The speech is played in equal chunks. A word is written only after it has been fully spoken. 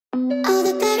All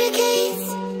the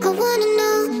barricades, I wanna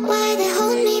know why they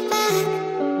hold me back.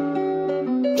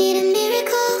 Need a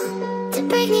miracle to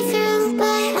break me through,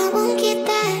 but I won't get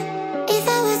that. If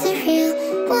I was a real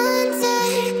wonder,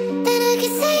 then I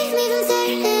could save me from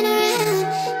turning around,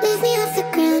 lift me off the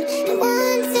ground, and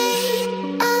one day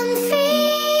I'm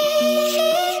free.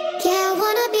 Yeah, I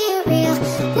wanna be a real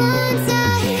wonder.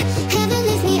 Heaven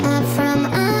lift me up from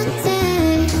under.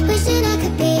 Wishing I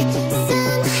could be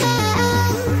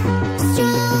somehow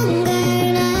stronger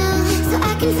now, so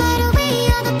I can fight away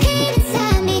all the pain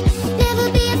inside me. Never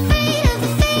be afraid of the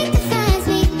fate that finds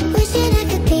me. Wishing I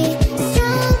could be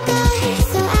stronger,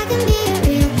 so I can be a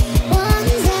real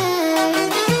wonder.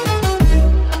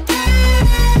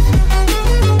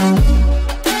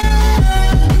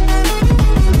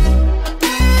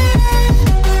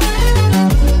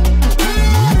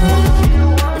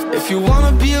 If you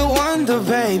wanna be a wonder,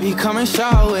 baby, come and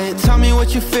show it. Tell me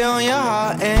what you feel in your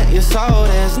heart and your soul.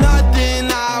 There's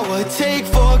nothing I would take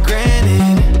for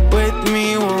granted. With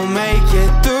me, we'll make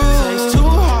it through. Takes two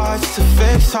hearts to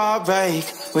fix heartbreak.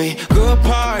 We grew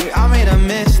apart, I made a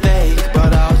mistake,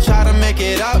 but I'll try to make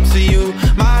it up to you,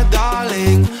 my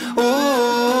darling.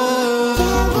 Ooh.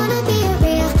 Yeah, I wanna be a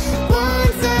real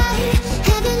wonder.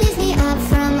 Heaven lifts me up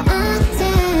from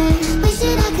under.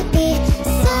 Wishing I could be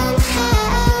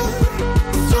somehow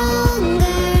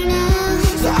stronger now,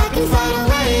 So I can find a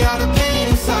way out of pain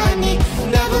inside me.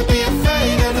 Never be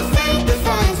afraid of the fate that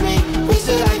finds me. wish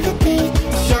that I could be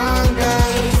Stronger,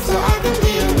 so I can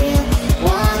be a real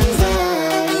wonder.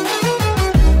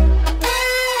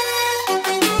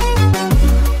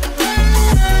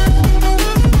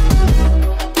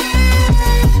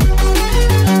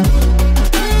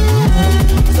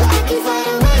 so I can find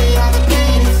a way out of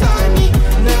pain inside me.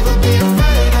 Never be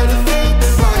afraid of the fate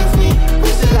that finds me.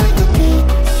 Wish that I could be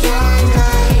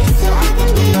Stronger, so I can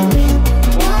be a real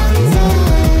wonder.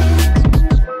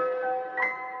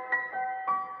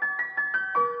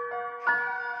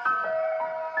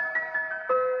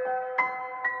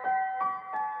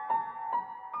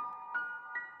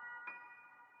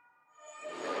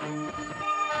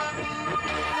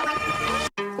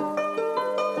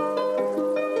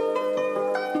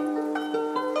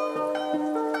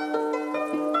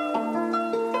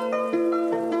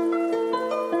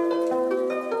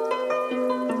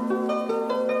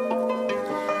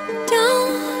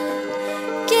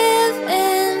 Don't give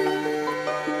in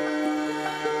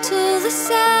to the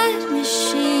sad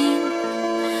machine,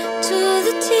 to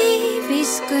the TV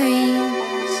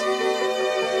screens.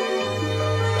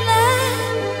 Let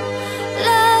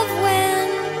love win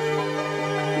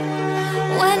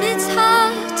when it's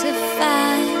hard to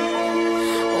find,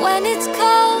 when it's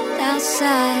cold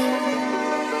outside.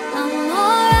 I'm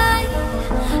alright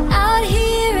out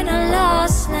here in a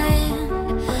lost land.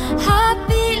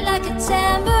 Heartbeat like a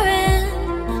tambourine.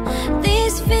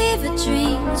 These fever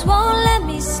dreams won't let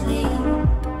me sleep.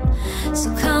 So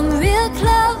come real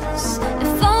close,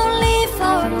 if only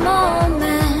for a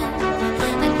moment.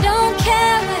 I don't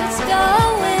care where it's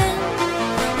going,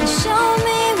 and show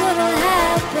me what'll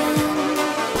happen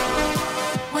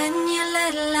when you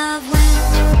let love win.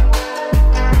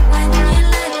 When you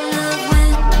let love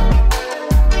win.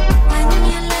 When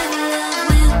you let love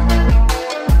win.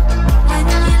 When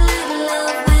you let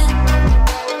love win.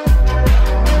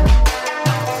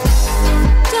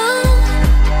 Don't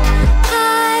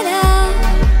hide out.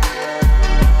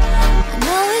 I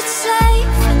know it's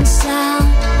safe and sound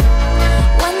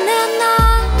when they're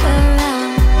not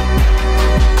around.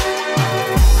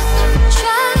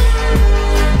 Try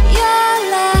your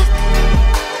luck.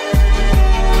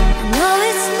 I know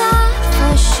it's not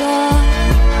for sure,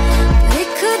 but it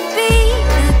could be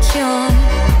the cure.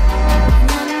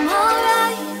 And I'm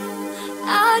alright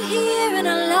out here in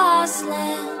a lost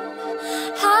land.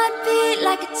 Heartbeat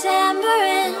like a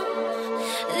tambourine.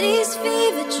 These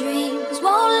fever dreams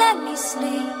won't let me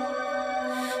sleep.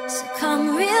 So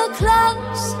come real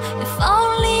close, if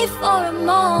only for a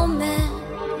moment.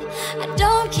 I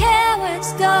don't care where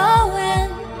it's going,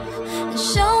 and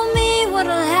show me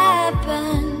what'll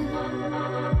happen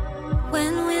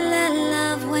when we let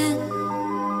love win.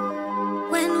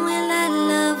 When we let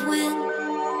love win.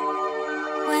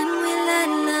 When we let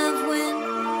love win.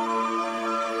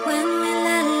 When we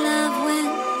let love win.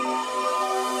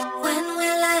 When we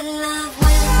let love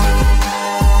win.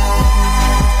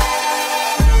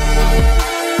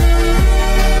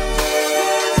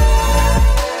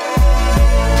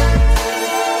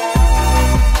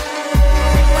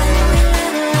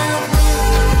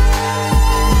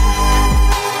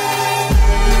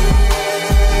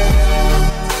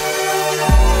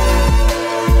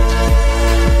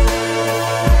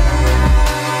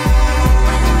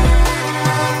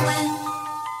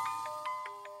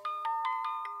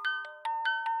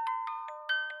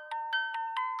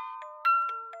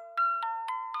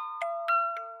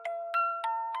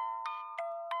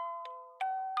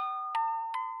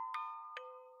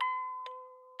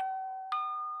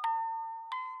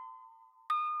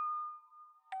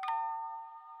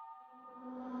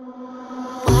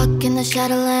 walk in the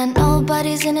shadowland,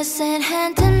 nobody's innocent.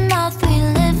 Hand in mouth, we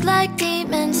live like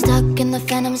demons. Stuck in the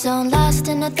phantom zone, lost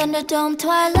in a thunderdome.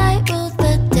 Twilight ruled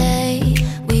the day.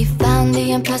 We found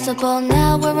the impossible,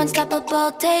 now we're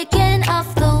unstoppable. Taking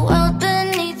off the world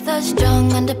beneath us.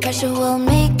 Strong under pressure, we'll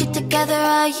make it together.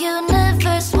 Our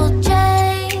universe will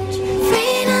change.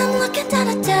 Freedom, looking down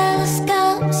a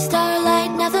telescope.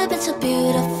 Starlight, never been so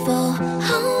beautiful.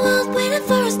 Whole world waiting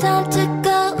for us, time to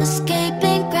go.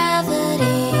 Escaping gravity.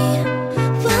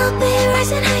 We'll be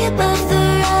rising high above the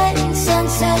rain.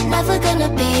 Sunset, never gonna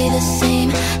be the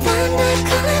same. Thunder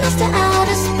calling us to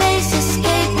outer space.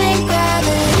 Escaping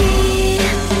gravity.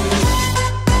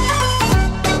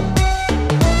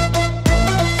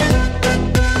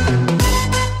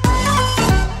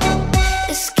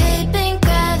 Escaping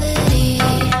gravity.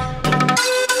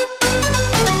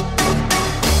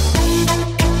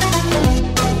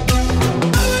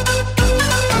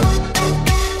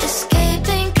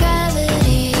 Escaping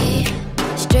gravity.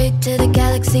 Straight to the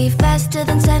galaxy, faster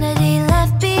than sanity.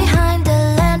 Left behind a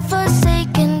land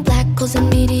forsaken. Black holes and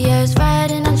meteors,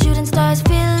 riding on shooting stars.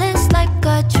 Fearless like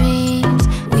our dreams.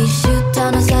 We shoot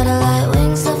down a satellite,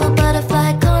 wings of a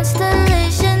butterfly.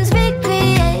 Constellations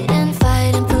recreate and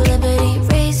fighting for liberty.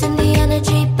 Raising the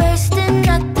energy, bursting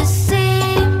at the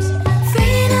seams.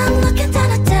 Freedom, looking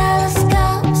down a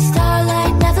telescope.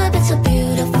 Starlight, never been so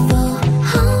beautiful.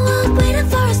 Whole world waiting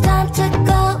for us, time to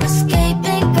go.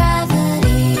 Escaping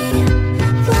gravity.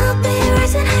 We'll be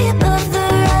rising high above the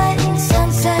rain.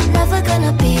 Sunset, never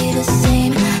gonna be the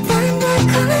same. Thunder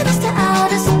calling us to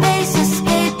outer space.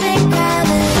 Escaping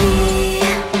gravity.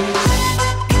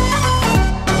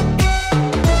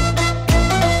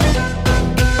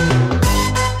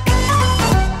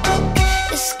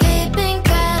 Escaping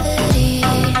gravity.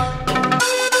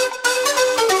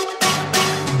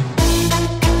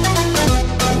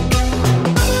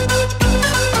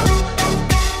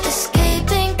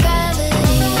 Escaping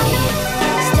gravity.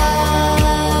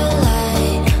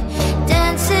 Starlight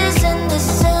dances in the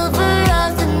silver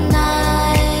of the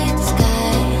night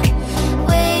sky.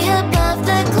 Way above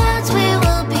the clouds, we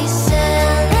will be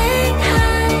sailing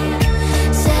high,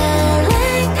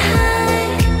 sailing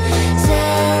high,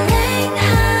 sailing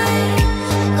high.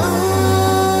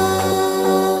 Ooh,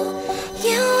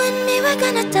 you and me, we're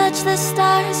gonna touch the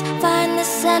stars, find the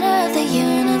center of the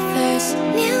universe.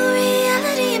 New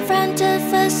reality in front of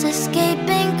us,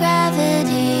 escaping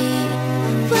gravity.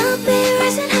 We'll be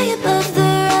rising high above the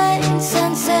rain.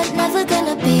 Sunset, never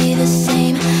gonna be the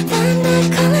same. Thunder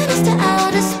calling us to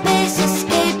outer space.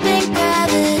 Escaping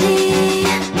gravity.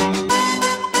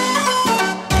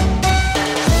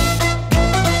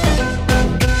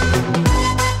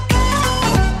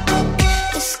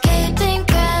 Escaping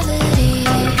gravity.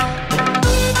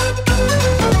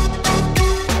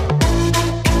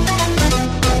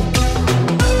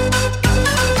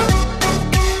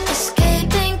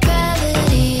 Escaping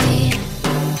gravity.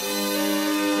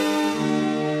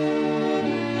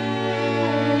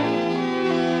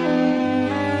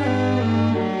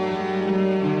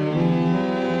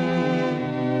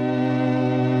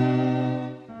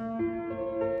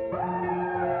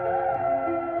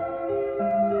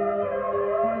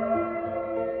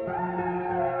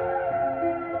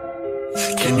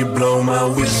 Can you blow my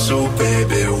whistle,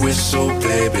 baby,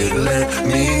 let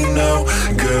me know.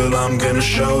 Girl, I'm gonna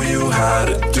show you how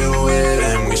to do it.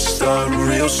 And we start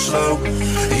real slow.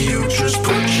 You just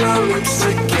put your lips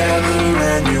together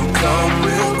and you come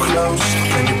real close.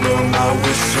 Can you blow my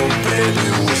whistle, baby,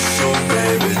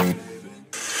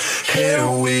 here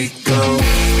we go.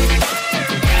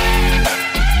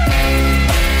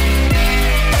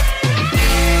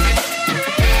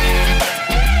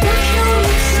 Put your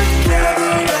lips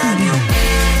together and you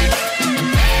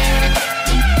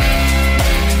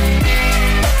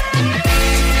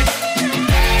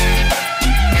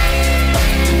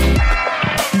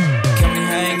Can we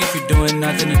hang if you're doing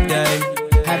nothing today?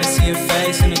 Haven't seen your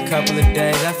face in a couple of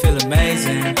days. I feel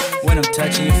amazing when I'm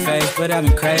touching your face, but I've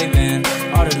been craving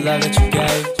all the love that you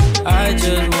gave. I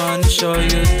just wanna show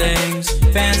you things,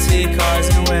 fancy cars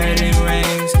and wedding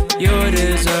rings. You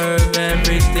deserve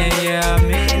everything, yeah, I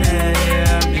mean it,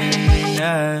 yeah, I mean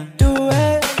it. Do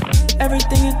it,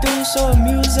 everything you do is so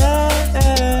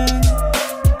amusing.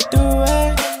 Do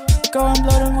it, go and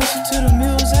blow the whistle to the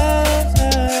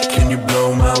music. Can you blow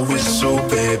my whistle,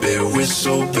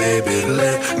 baby,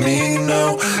 let me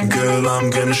know. Girl, I'm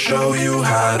gonna show you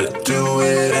how to do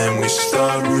it. And we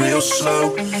start real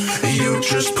slow. You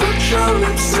just put your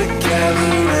lips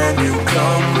together and you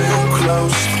come real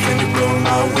close. Can you blow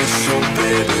my whistle,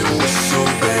 baby,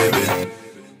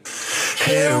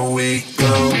 here we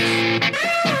go.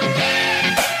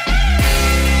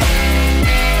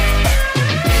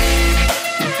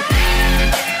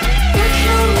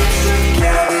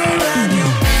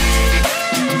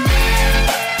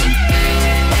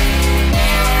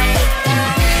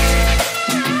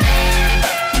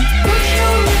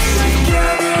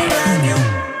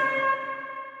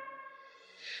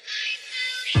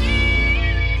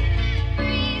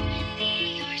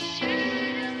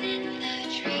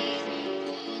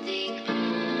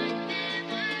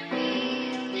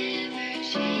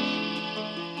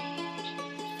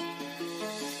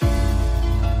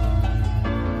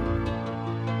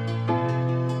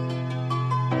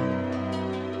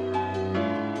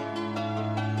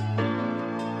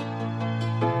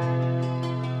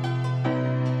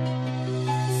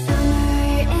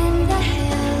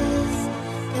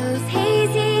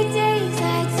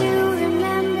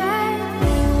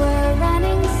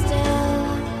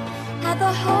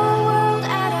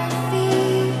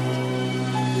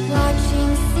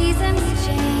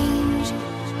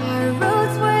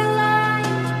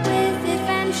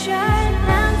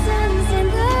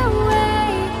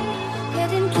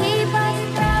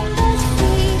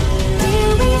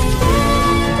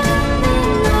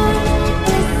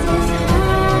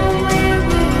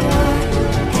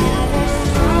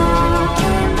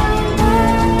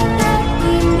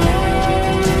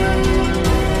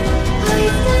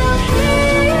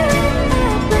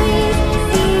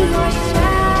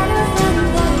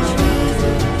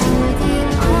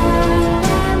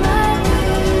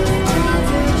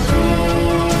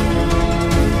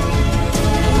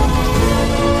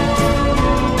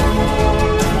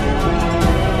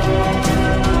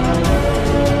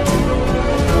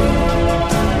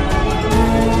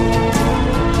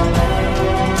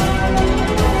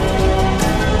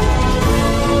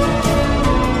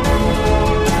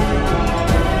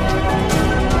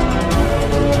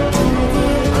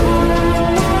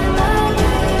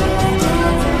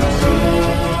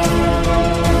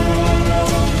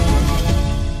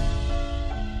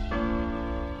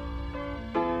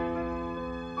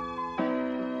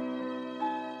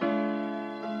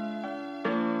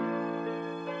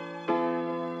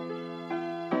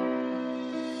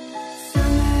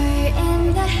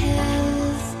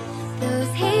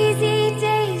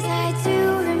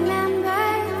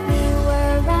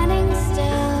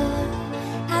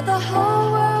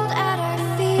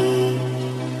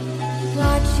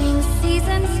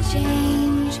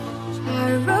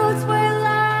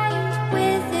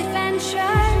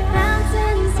 sharp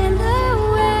mountains in the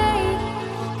way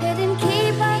couldn't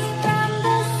keep us from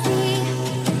the sea.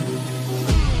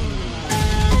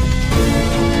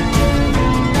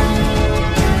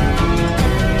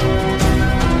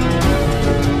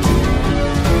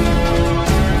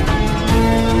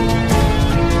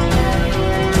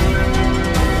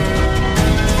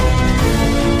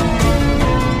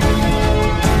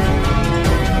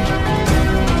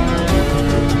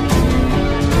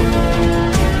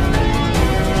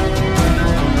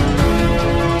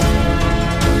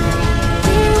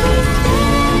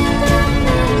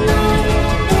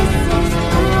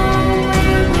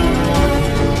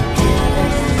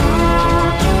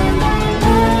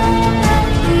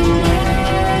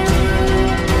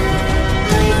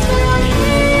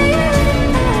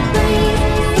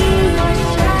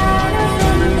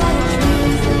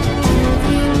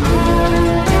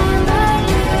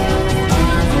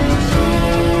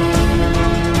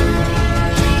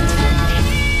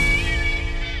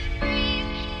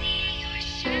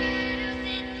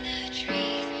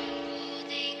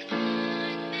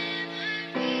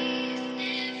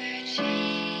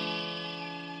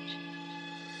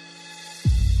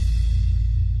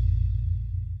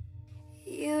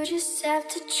 You just have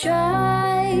to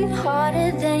try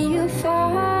harder than you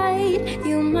fight.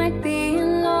 You might be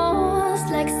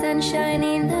lost like sunshine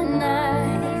in the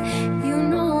night. You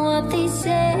know what they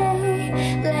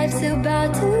say, life's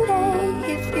about today.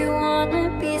 If you wanna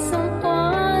be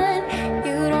someone,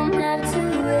 you don't have to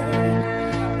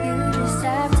wait. You just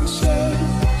have to change.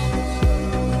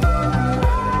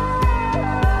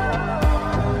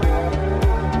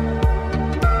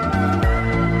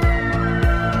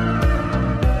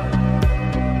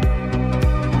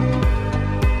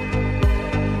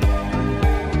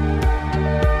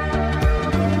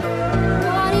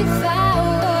 What if I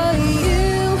were you?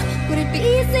 Would it be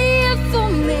easier for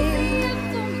me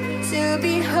to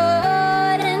be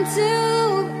heard and to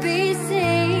be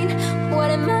seen? What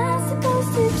am I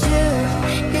supposed to do?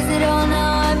 Is it all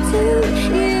now up to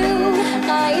you?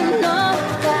 I am not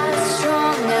that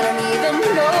strong. I don't even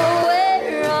know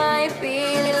where I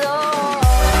belong.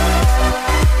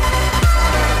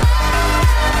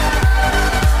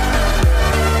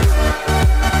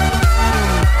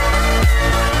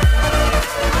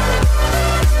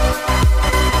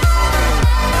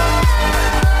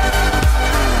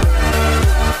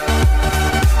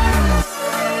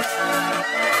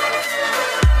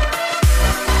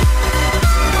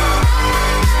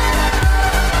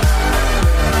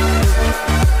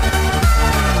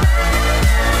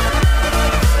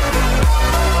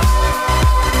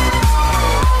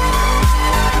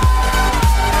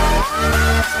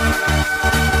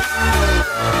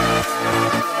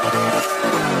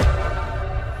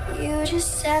 You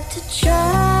just have to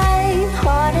try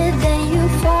harder than you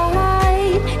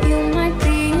fight. You might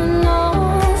be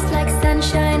lost like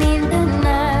sunshine in the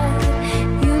night.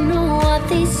 You know what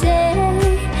they say,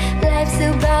 life's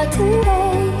about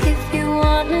today. If you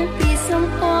wanna be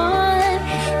someone,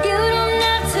 you don't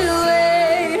have to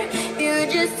wait. You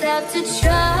just have to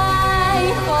try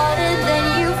harder than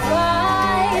you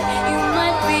fight. You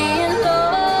might be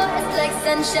lost like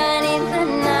sunshine in the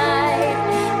night.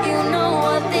 You know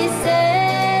what they say,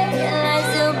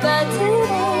 life's about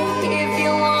today. If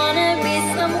you wanna be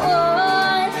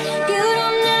someone, you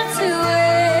don't have to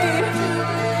wait.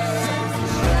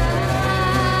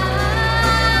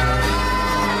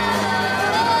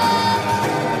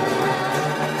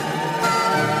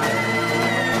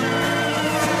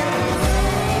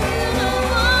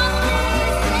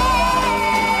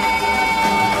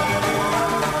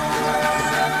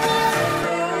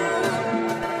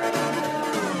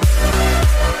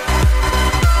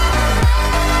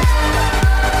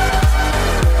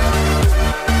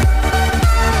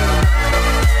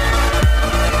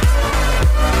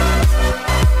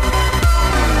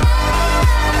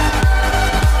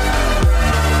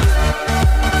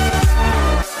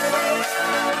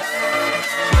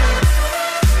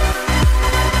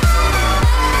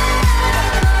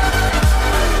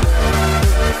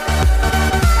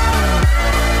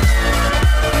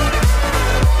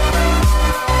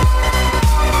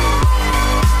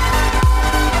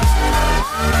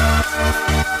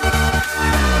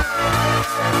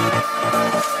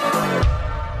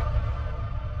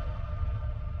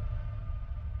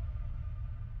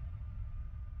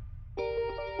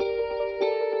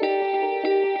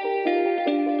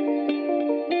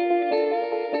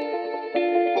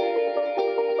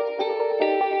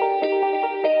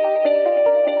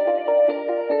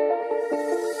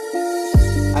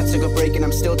 I took a break and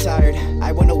I'm still tired.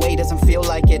 I went away, doesn't feel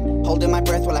like it. Holding my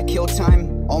breath while I kill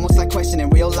time. almost like questioning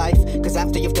real life. Cause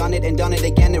after you've done it and done it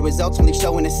again, the results only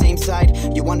showing the same side.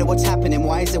 You wonder what's happening,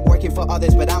 why is it working for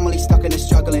others, but I'm only stuck in the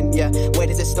struggling. Yeah, where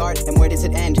does it start and where does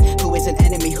it end? Who is an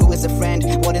enemy, who is a friend?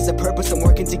 What is the purpose I'm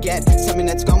working to get? Something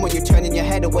that's gone when you're turning your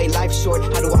head away. Life's short,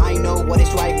 how do I know what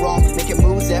is right, wrong? Making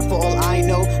moves there for all I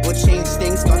know will change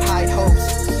things, got high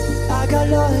hopes. I got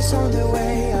lost on the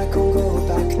way, I can't go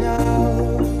back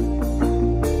now.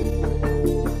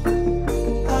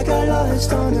 I got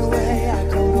lost on the way, I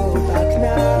can't go back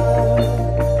now.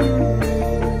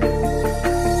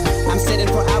 I'm sitting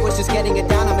for hours just getting it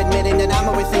down. I'm admitting that I'm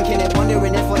overthinking it,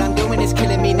 wondering if what I'm doing is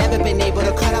killing me. Never been able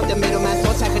to cut out the middleman.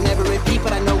 Thoughts I could never repeat,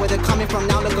 but I know where they're coming from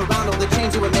now. Look around, all the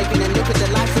change you were making, and look at the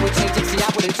lives that were changing. See,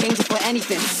 I wouldn't change it for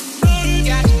anything.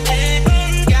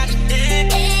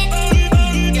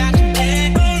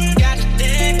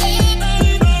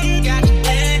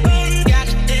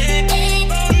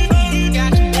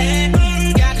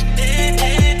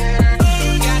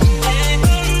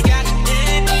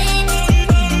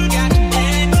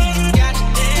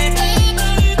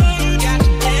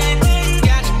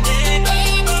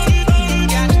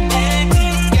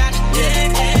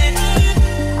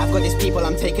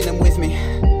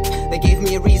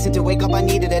 To wake up I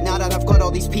needed it. Now that I've got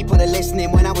all these people that are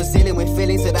listening, when I was dealing with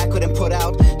feelings that I couldn't put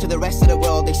out to the rest of the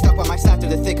world, they stuck by my side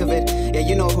through the thick of it. Yeah,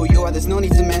 you know who you are, there's no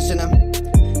need to mention them.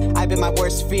 I've been my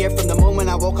worst fear from the moment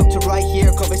I woke up to right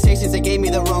here. Conversations that gave me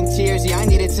the wrong tears. Yeah, I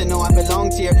needed to know I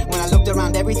belonged here. When I looked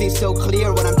around, everything's so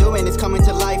clear. What I'm doing is coming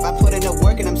to life. I put in the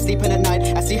work and I'm sleeping at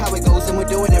night. I see how it goes and we're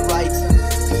doing it right.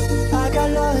 I got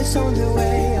lost on the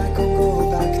way, I can't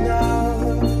go back now.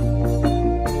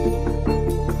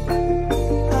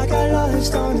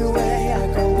 Lost on the way, I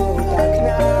can't go back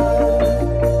now.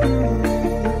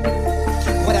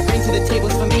 What I bring to the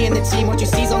table's for me and the team. What you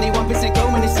see is only 1%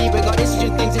 going to see. But got issues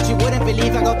and things that you wouldn't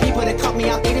believe. I got people that cut me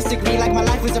out, they disagree. Like my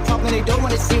life was a problem they don't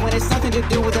want to see. When it's nothing to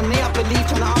do with them, they up believe.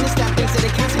 Trying to understand things that they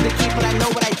can't seem to keep. But I know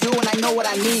what I do and I know what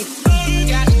I need.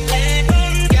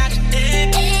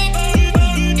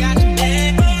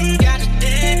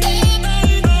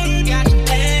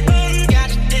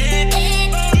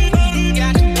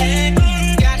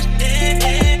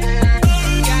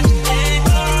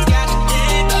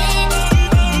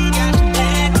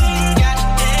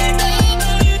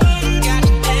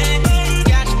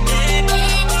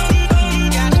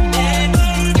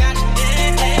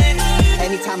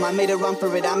 I made a run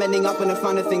for it, I'm ending up in the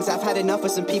front of things. I've had enough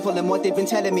of some people and what they've been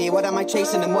telling me. What am I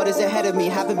chasing and what is ahead of me?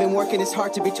 Haven't been working, it's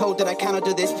hard to be told that I cannot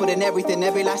do this. Put in everything,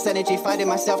 every last energy, fighting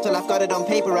myself till I've got it on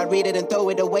paper. I read it and throw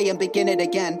it away and begin it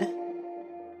again.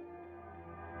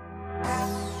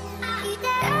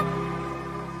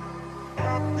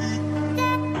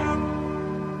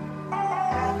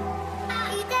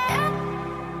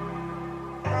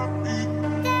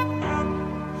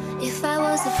 If I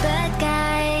was a bad guy,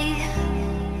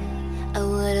 I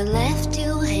would've left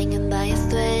you hanging by a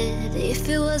thread. If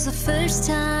it was the first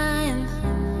time,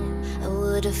 I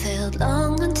would've held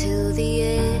long onto the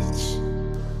edge.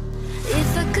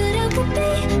 If I could help it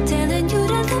be telling you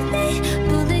to love me,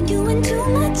 pulling you into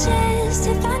my chest.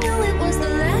 If I knew it was the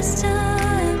last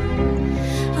time,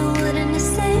 I wouldn't have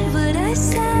said what I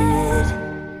said.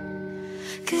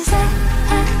 Cause I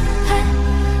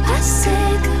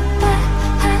said goodbye.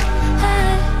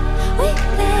 We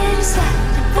let it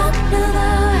slide in front of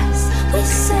our eyes. We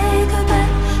say goodbye.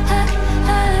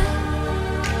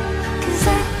 Cause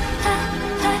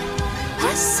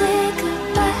I say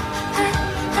goodbye.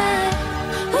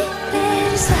 We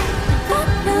let it slide in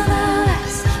front of our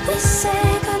eyes. We say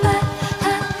goodbye.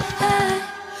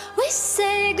 We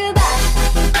say goodbye.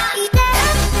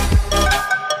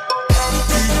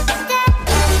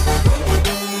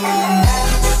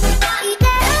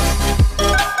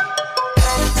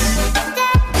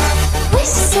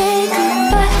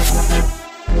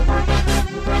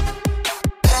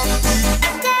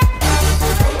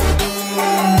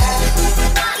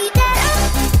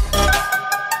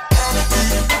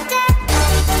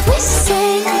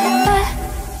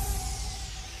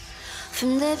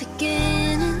 From the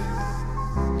beginning,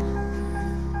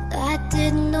 I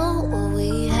didn't know what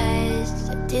we had.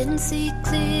 I didn't see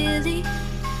clearly.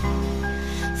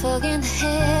 Fogging the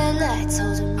headlights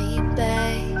holding me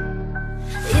back.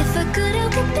 If I could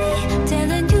help it be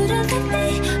telling you to love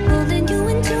me, pulling you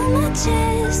into my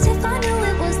chest. If I knew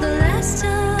it was the last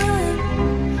time,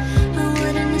 I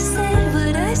wouldn't have said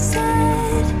what I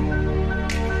said.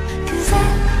 Cause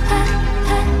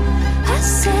I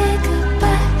said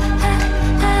goodbye.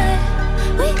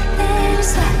 We let it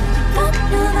slide in front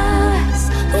of our eyes.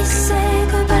 We say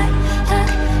goodbye.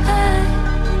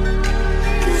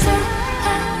 Cause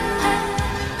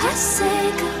I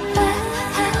say goodbye.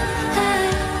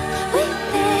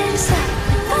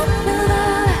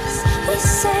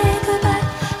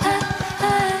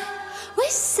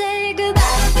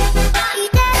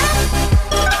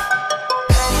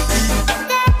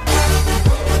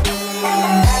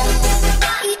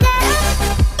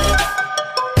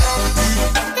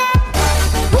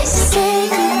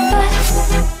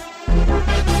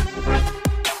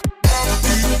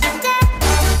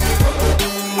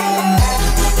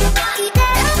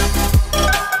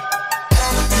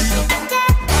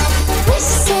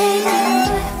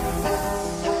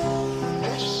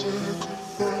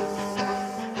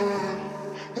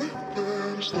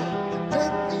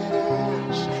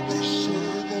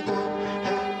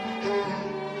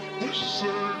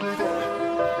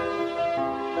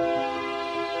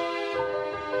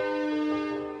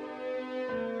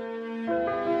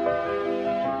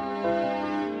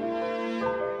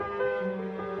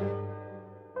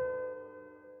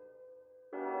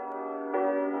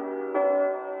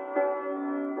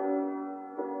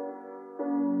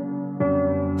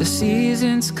 The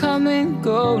seasons come and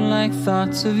go like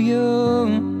thoughts of you.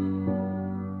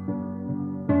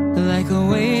 Like a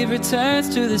wave returns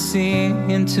to the sea,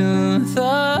 into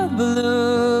the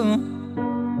blue.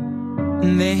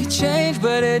 They change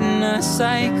but in a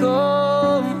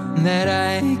cycle that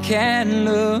I can't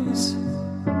lose.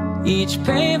 Each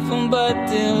painful but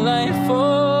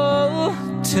delightful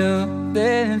to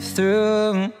live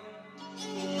through.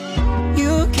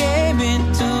 You came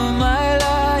into my life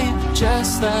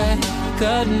just like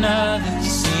another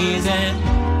season.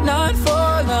 Not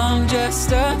for long,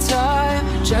 just a time,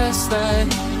 just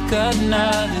like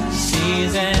another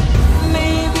season.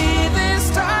 Maybe this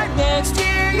time next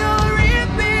year you'll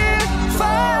reappear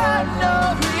for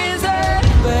no reason,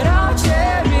 but I'll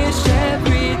cherish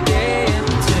every day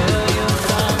until you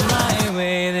come my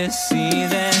way this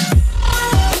season.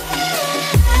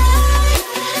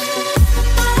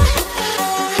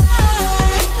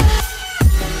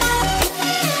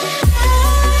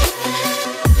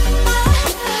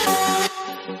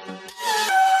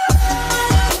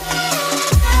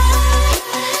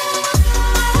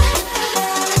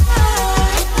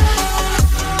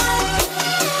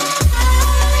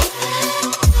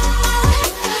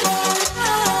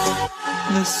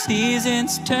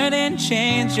 Seasons turn and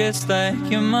change just like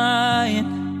your mind.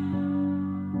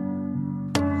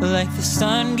 Like the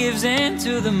sun gives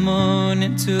into the moon,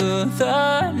 into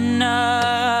the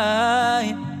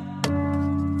night.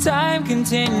 Time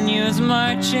continues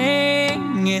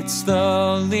marching, it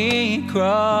slowly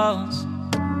crawls.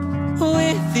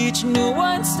 With each new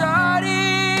one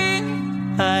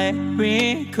starting, I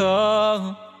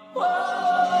recall.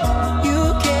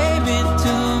 You came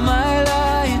into my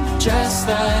life just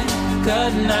like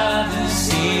another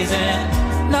season.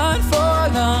 Not for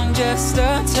long, just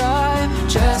a time,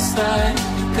 just like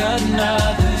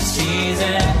another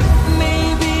season.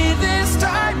 Maybe this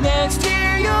time next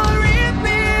year you'll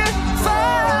reappear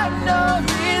for no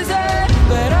reason,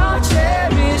 but I'll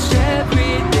cherish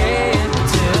every day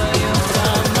until you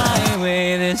come my way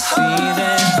this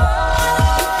season.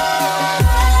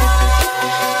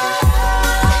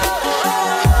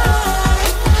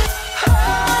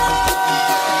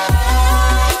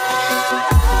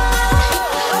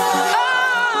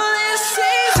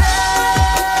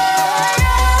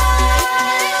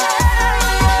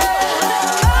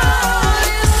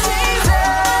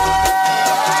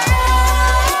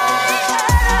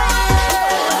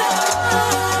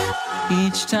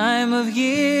 Time of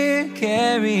year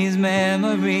carries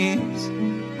memories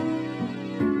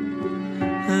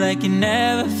like a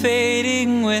never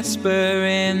fading whisper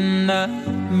in the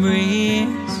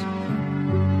breeze.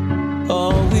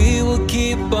 Oh, we will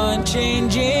keep on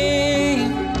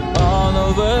changing all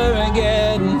over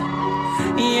again.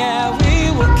 Yeah,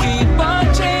 we will keep on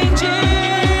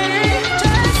changing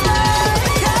just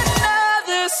like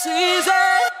another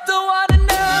season. Don't want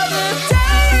another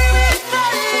day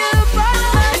without you by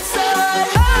my side.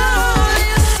 Oh,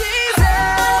 this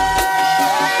season.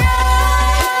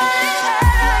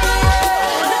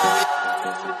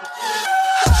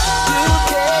 You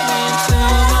came into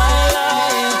my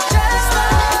life just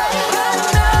like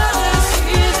another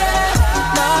season.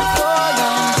 Not for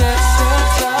long, just a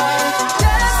time,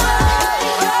 just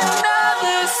like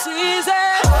another season.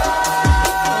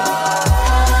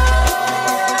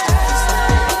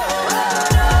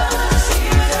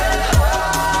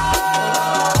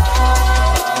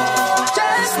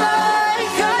 Just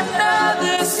like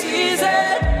another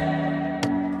season.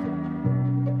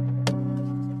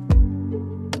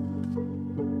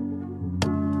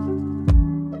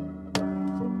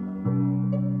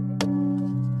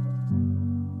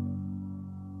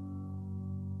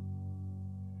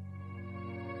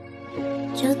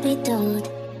 Truth be told,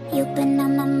 you've been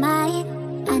on my mind.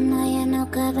 I know you're no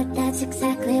good, but that's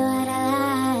exactly what I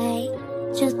like.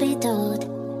 Truth be told,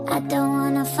 I don't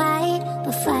wanna fight,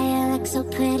 but fire looks so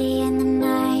pretty in the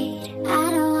night. I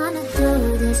don't wanna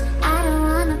do this, I don't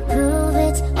wanna prove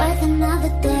it's worth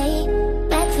another day.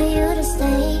 Beg for you to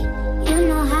stay. You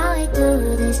know how we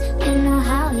do this, you know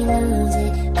how we lose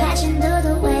it. Crashing through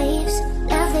the waves,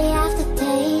 love the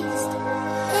aftertaste.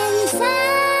 Insanity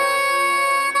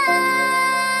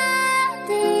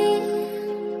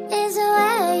is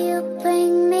where you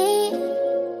bring me.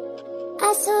 I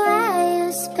swear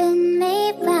you spin me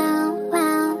round,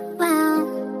 round, round.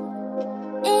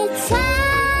 It's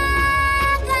time.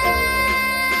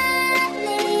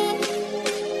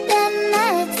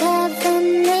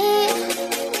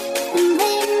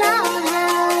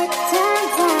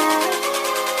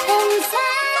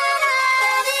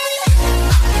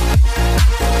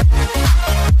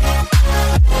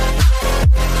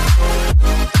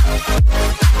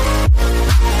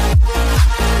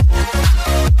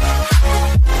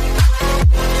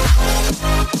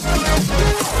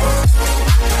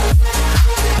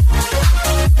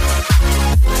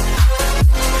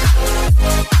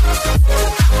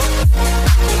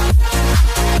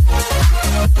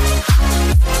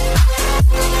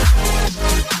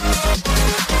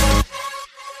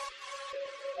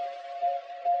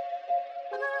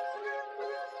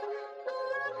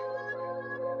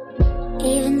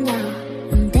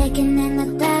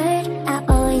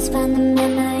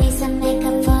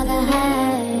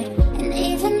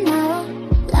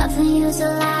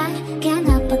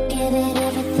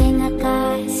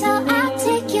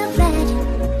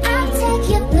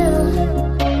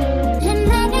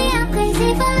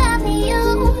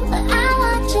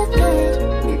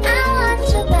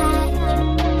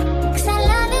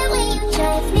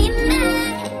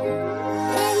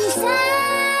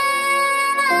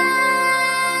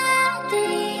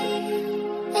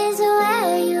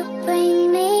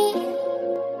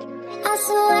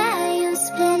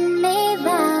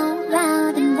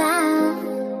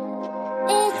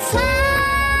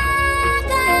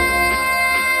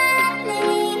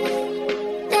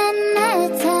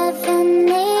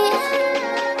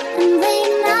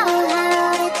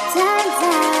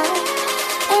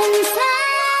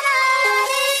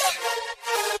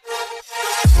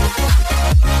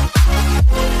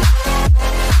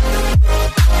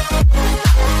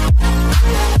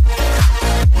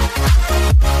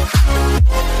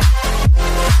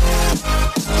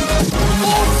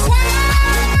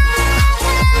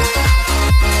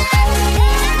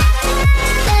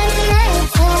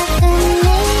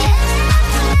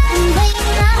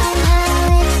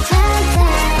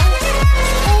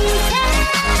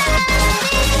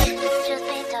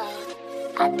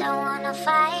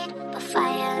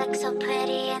 look so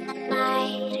pretty in the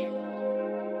night.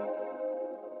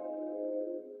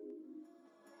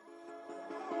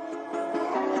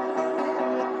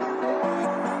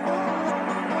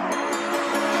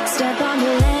 Step on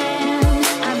the land,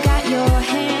 I've got your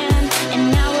hand,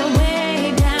 and now we're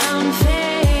way down,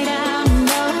 fade out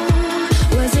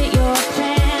low. Was it your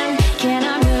plan? Can't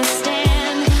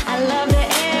understand. I love the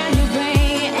air you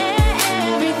bring,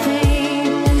 everything.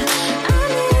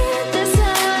 Under the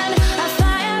sun, our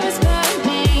fire is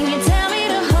burning. You tell me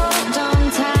to hold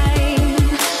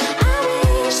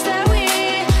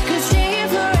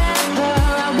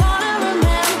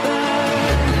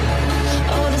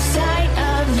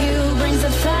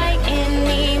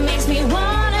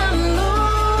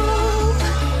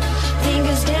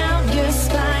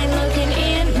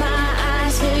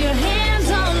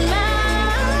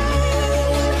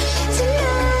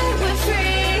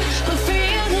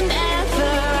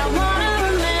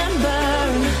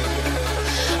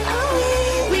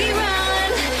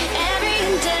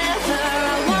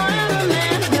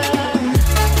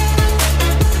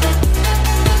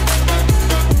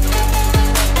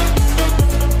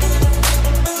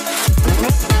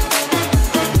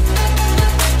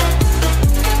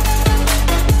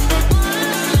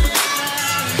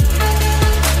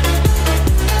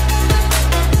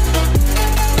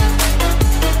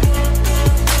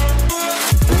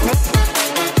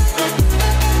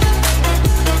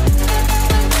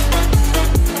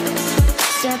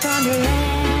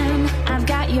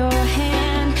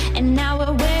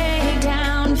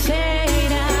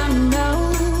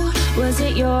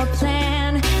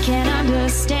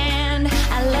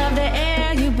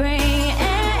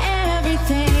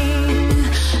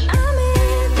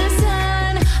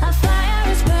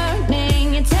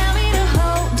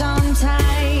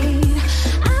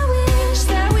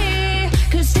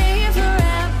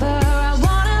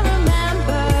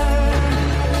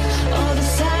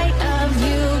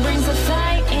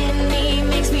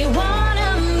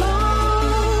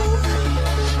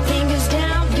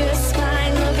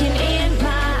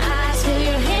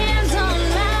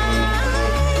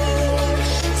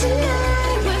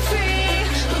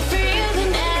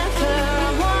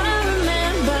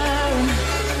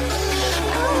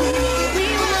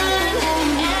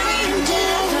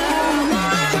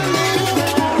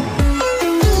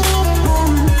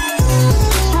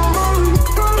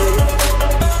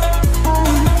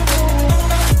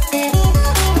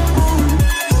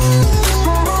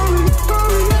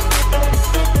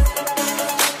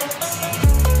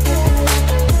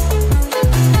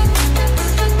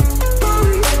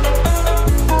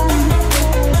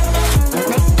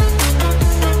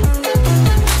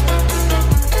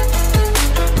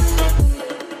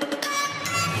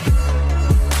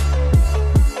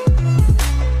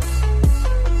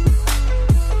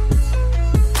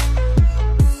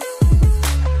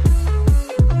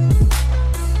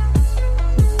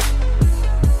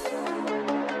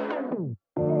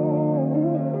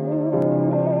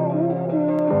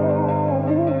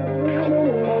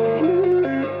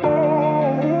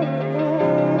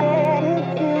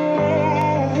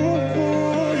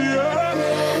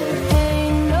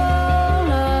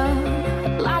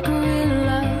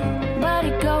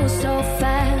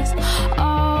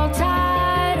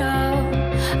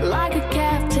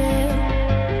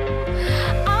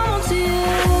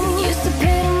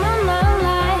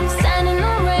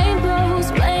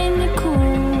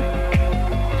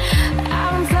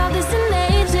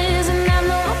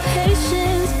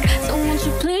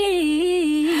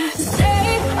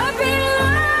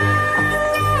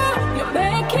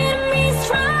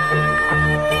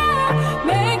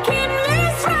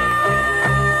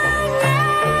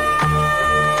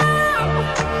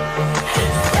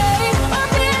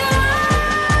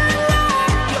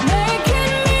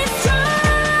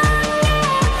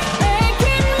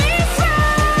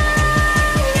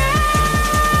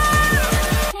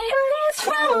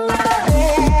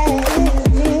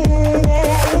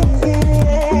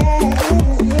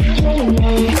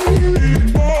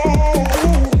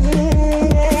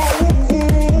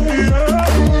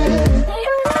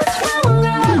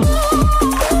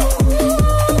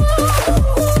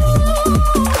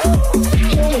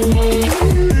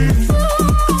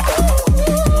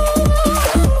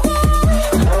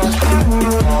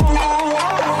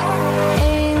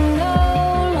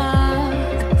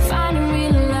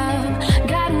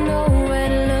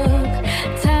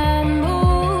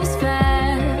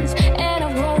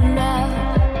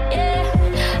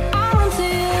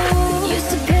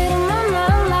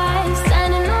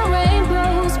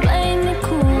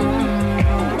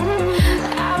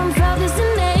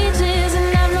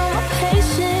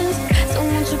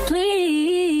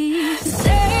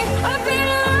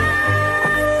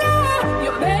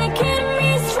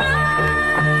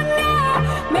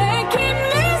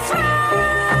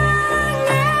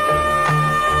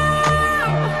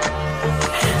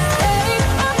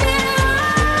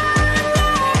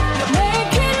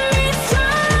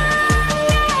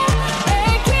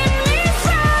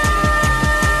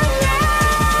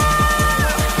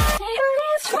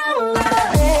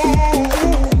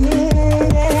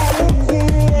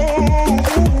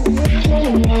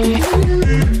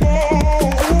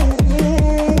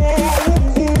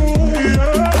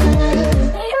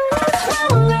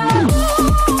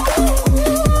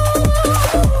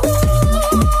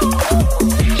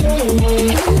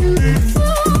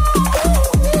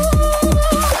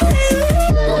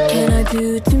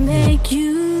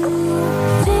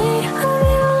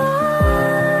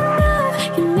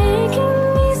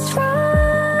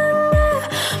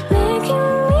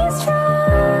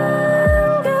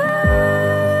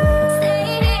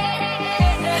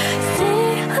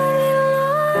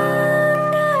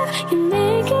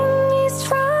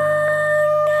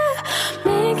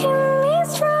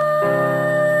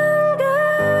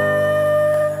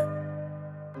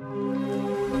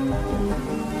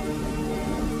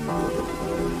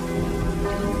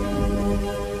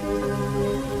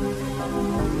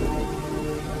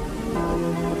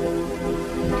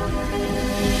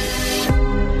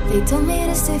told me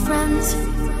to stay friends,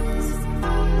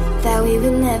 that we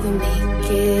would never make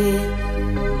it.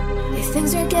 If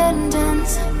things are getting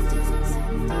tense,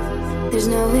 there's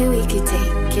no way we could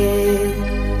take it.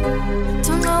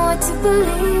 Don't know what to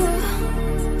believe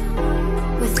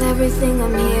with everything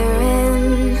I'm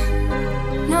hearing.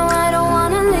 No, I don't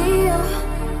wanna leave.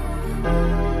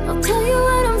 I'll tell you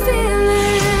what I'm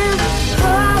feeling.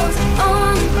 Hold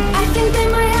on, I think they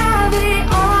might have it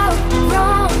all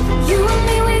wrong. You and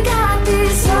me, we got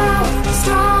this so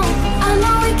strong. I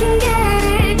know we can get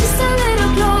it just a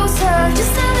little closer,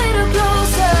 just a little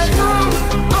closer. Come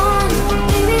on,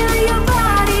 baby, let your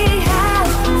body have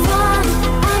fun.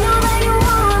 I know that you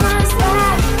want us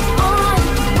back on.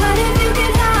 What if you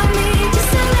could have me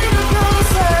just a little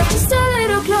closer, just a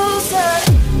little closer?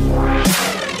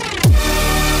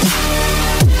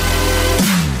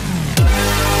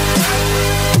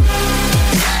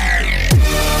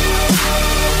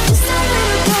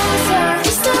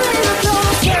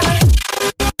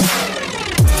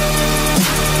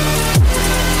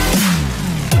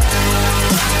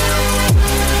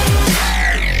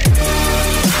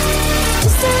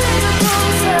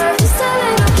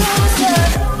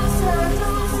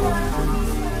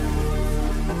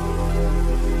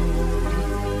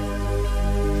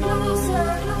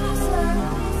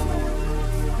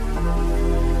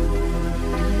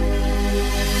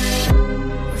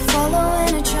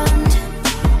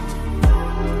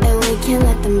 Can't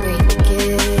let them break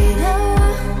it.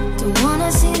 Don't wanna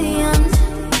see the end.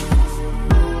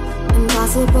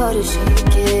 Impossible to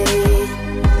shake it.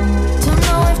 Don't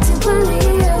know if to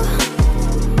believe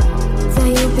that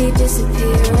you'll be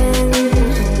disappearing,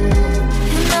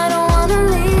 and I don't wanna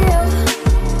leave.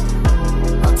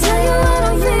 I'll tell you what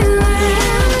I'm feeling.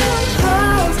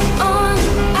 Hold on,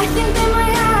 I think they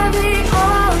might have it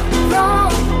all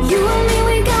wrong. You and me,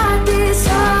 we got this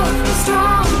so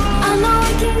strong. I know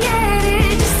we can get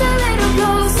just a little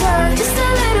closer, just a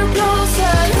little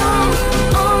closer. Come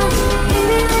on,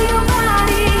 baby, let your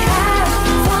body have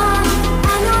fun.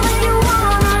 I know that you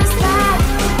want us back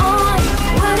on.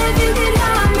 What if you could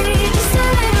have me just a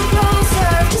little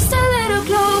closer, just a little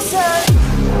closer?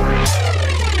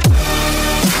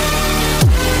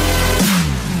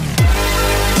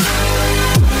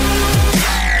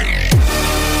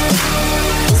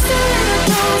 Just a little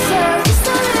closer, just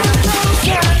a little closer.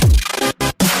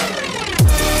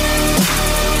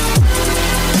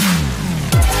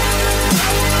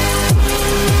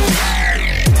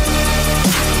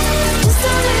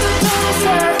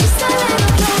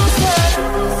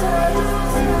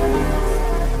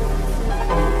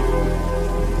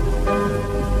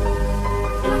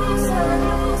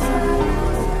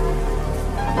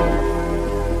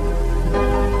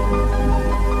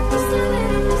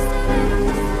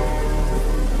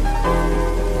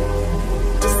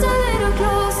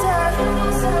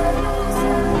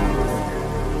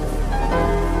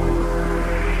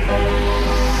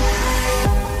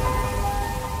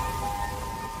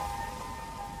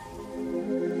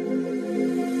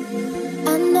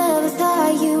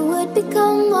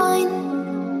 Become mine.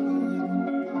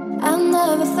 I've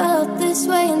never felt this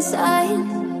way inside.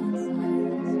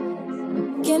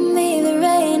 Give me the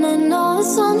rain and all the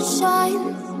sunshine.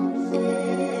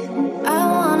 I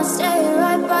wanna stay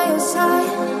right by your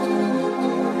side.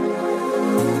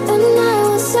 And I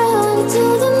will sail into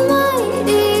the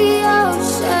mighty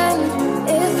ocean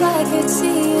if I could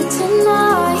see you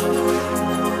tonight.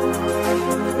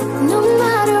 No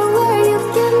matter where you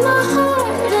get my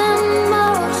heart and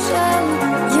motion,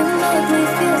 you make me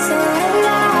feel so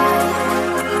alive.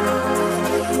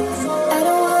 I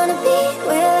don't wanna be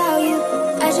without you,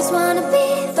 I just wanna be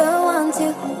the one to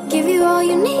give you all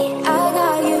you need. I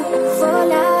got you for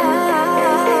life.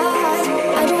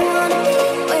 I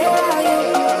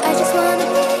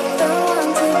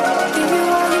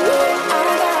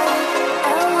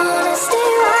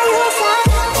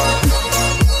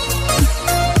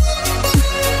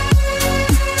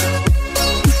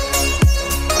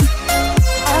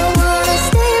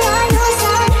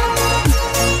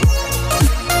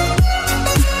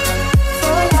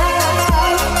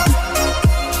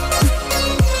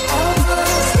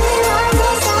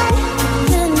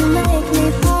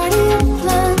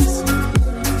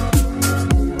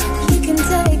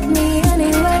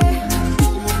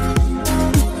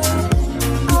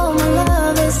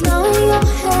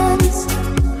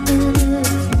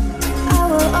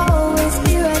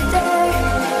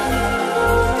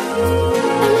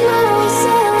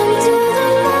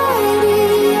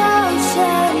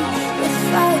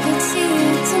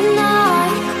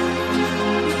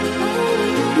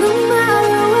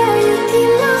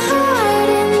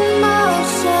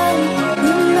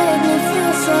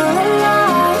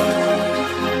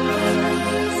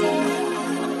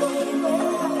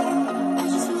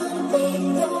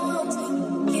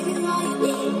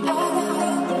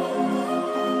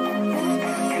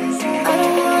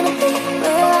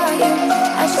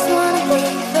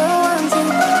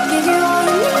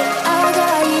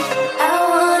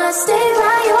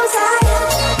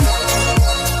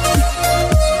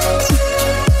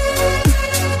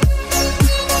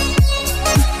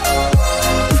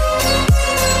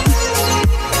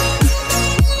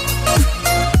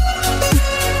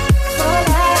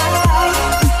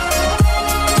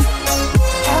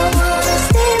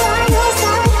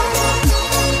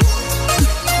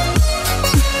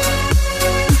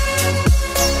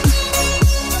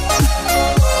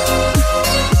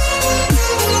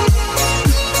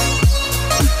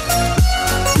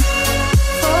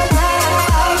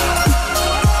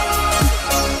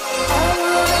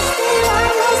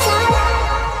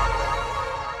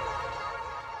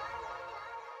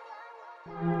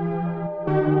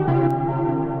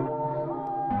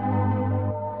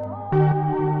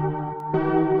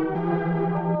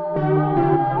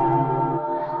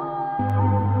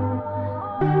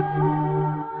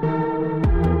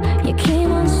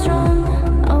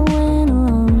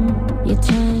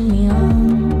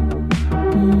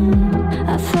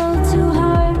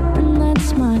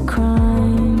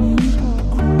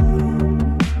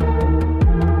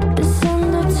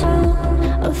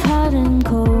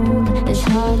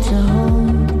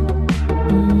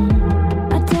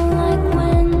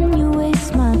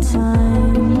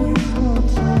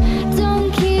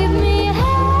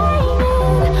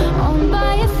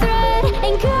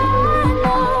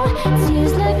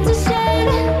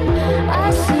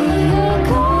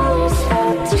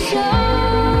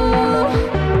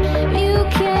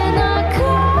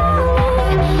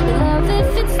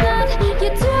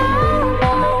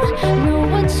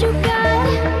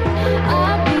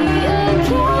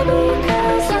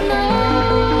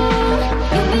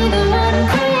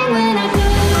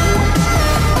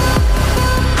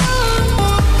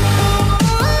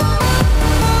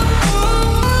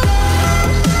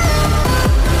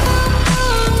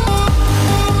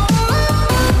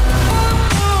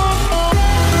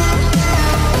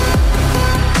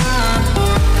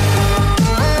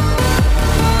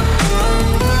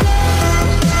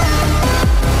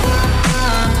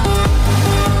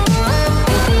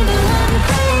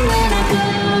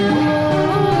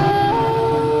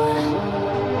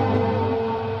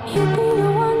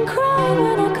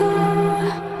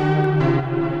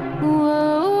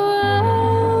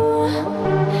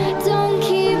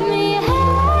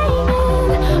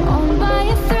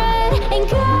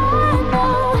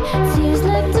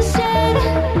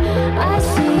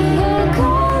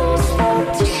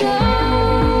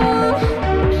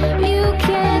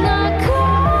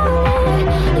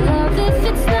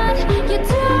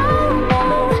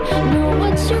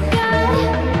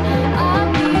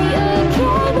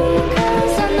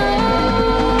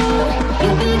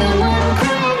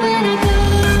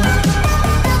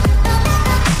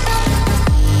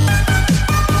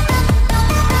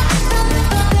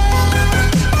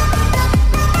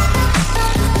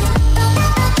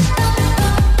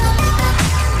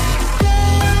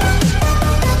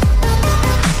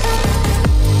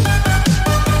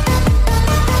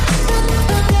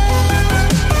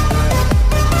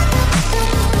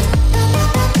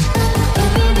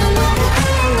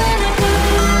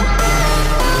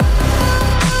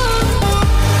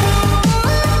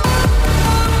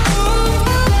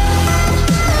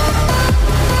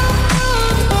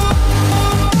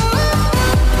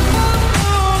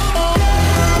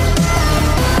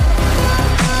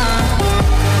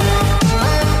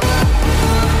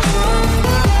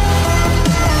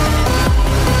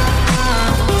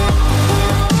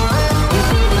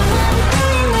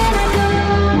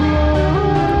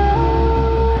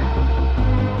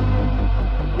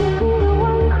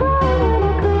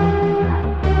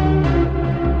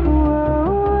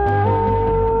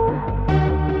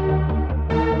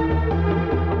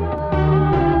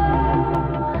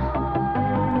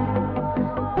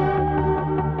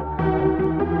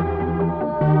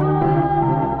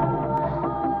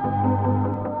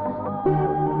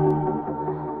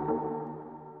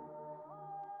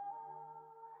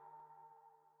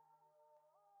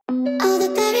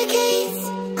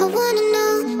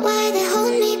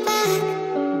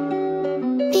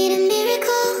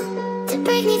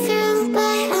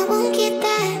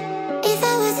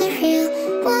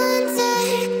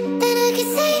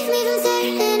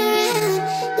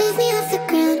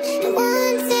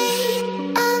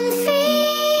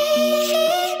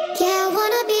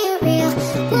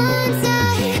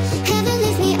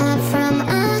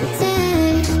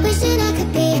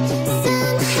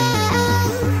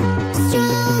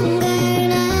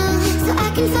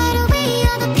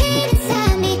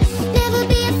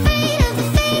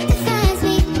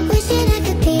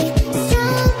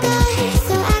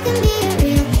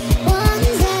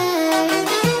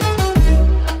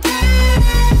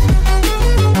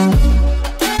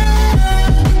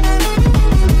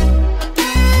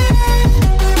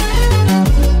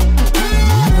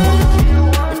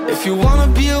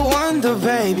wonder,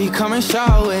 baby, come and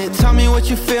show it. Tell me what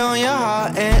you feel in your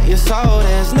heart and your soul.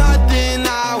 There's nothing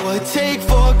I would take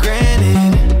for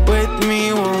granted. With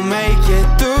me, we'll make it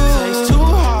through. Takes two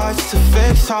hearts to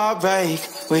fix heartbreak.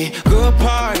 We grew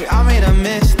apart, I made a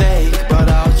mistake, but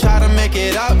I'll try to make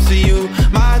it up to you,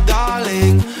 my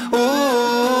darling.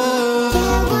 Ooh,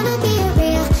 I wanna be a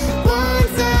real one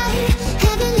day.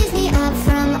 Heaven leaves me up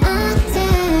from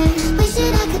under.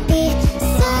 Wishing I could be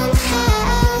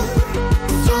somehow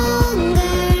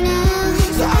stronger now,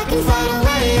 so I can find a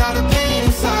way out of pain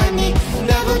inside me.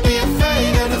 Never be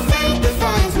afraid of the fate that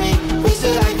finds me. Wish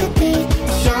that I could be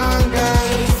stronger,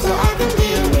 so I can be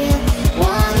a real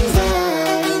one day.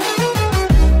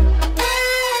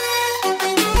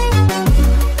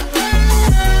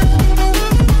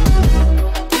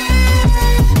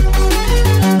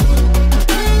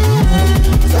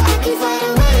 So I can find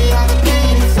a way out of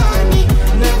pain inside me.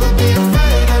 Never be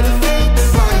afraid of the fate that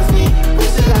finds me.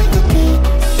 Wish that I could be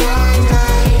stronger,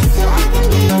 so I can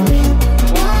be a real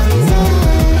one day.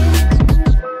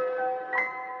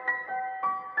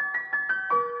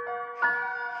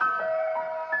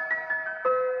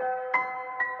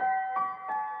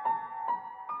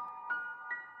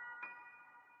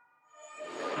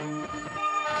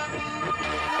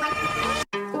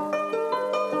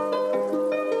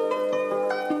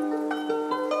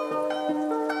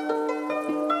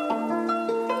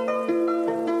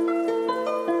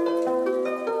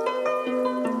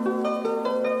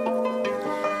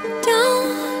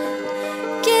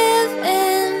 Don't give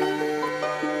in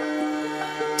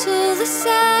to the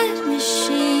sad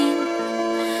machine,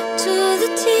 to the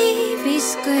TV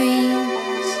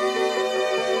screens.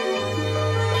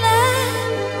 Let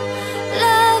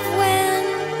love win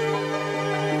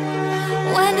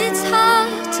when it's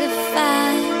hard to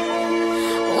find,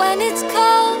 when it's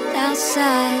cold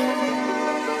outside.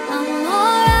 I'm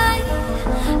alright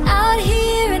out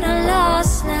here in a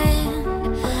lost land.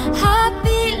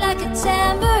 Heartbeat like a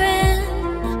tambourine.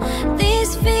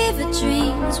 These fever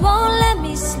dreams won't let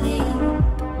me sleep.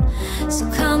 So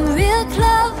come real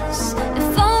close,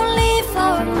 if only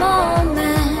for a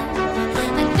moment.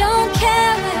 I don't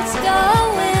care where it's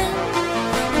going,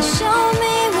 and show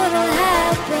me what'll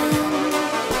happen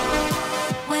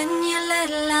when you let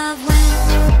love win.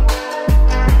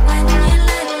 When you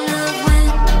let love win.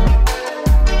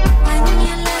 When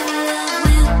you let love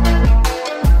win.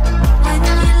 When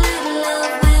you let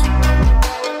love win.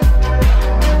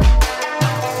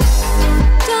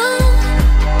 Don't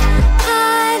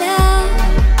hide out.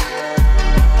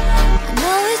 I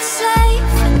know it's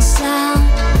safe and sound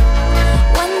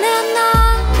when they're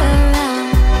not around.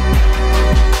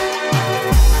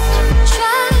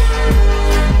 Try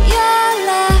your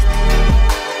luck.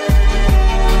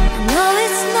 I know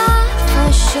it's not for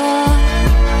sure,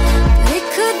 but it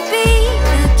could be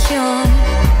a cure.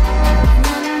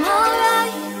 And I'm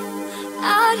alright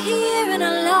out here in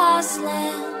a lost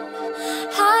land.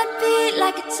 Heartbeat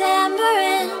like a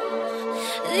tambourine.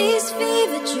 These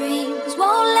fever dreams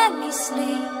won't let me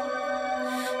sleep.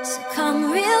 So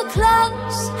come real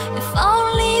close, if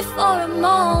only for a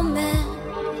moment.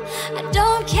 I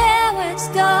don't care where it's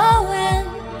going,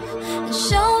 and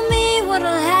show me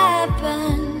what'll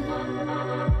happen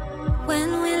when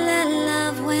we let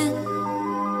love win.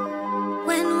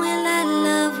 When we let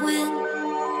love win.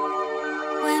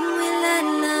 When we let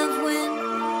love win.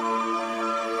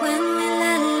 When we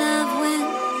let love win.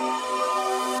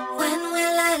 When we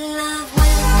let love win.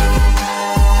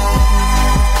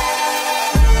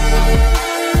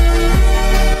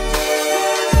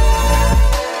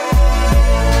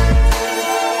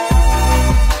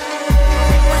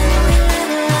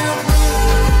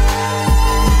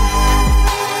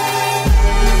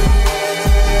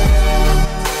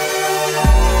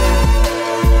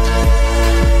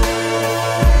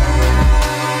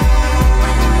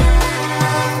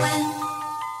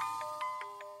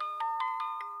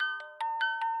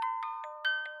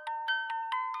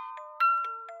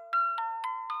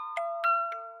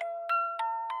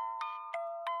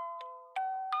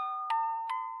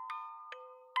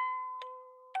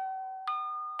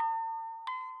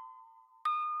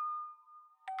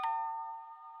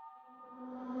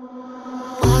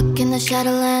 Walk in the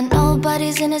shadowland,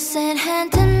 nobody's innocent.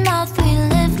 Hand in mouth, we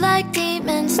live like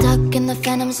demons. Stuck in the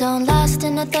phantom zone, lost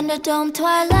in the thunderdome.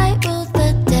 Twilight ruled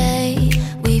the day.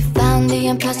 We found the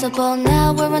impossible,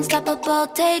 now we're unstoppable.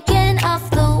 Taking off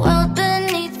the world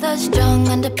beneath us. Strong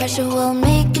under pressure, we'll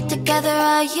make it together.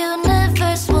 Our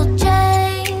universe will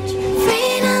change.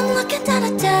 Freedom, looking down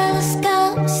a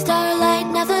telescope. Starlight,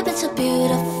 never been so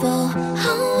beautiful.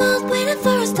 Whole world waiting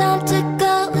for us, time to go.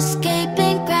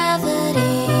 Escaping gravity.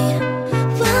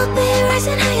 We'll be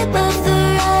rising higher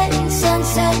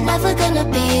never gonna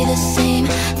be the same.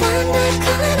 Thunder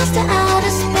calling us to outer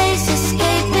space,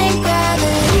 escaping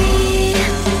gravity.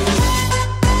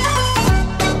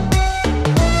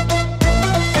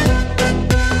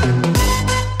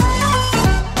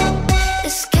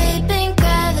 Escaping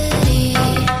gravity.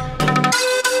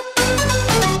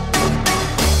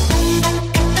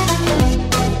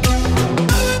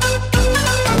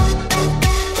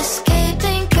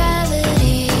 Escaping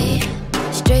gravity.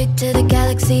 Straight to the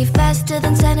galaxy, faster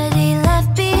than sanity.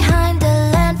 Left behind a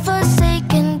land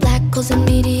forsaken. Black holes and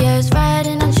meteors,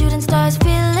 riding on shooting stars.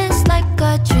 Fearless like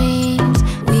our dreams.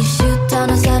 We shoot down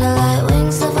a satellite,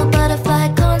 wings of a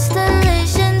butterfly.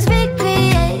 Constellations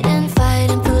recreate and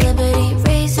fighting for liberty.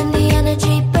 Raising the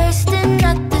energy, bursting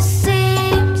at the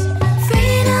seams.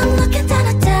 Freedom looking down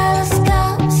a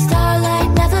telescope. Starlight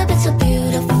never been so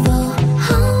beautiful.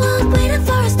 Whole world waiting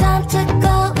for us, time to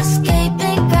go.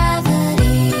 Escaping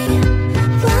gravity.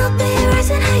 We'll be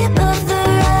rising high above the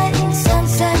rain.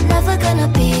 Sunset never gonna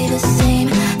be the same.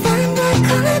 Thunder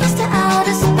calling us to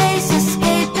outer space,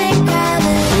 escaping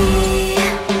gravity.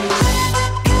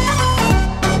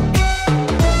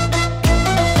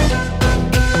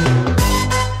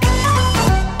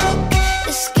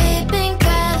 Escaping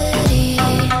gravity.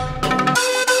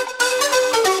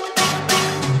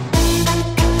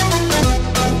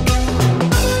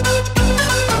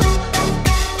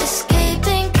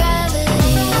 Escaping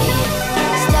gravity.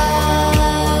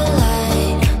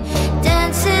 Starlight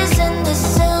dances in the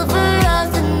silver of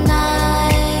the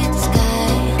night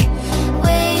sky.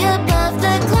 Way above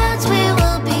the clouds we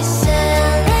will be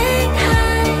sailing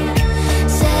high.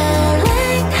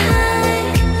 Sailing high.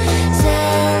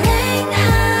 Sailing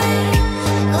high.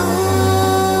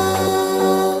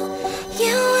 Ooh.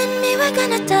 You and me, we're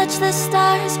gonna touch the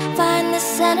stars. Find the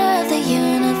center of the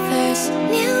universe.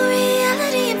 New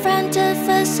reality in front of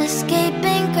us.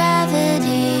 Escaping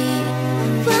gravity.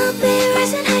 We'll be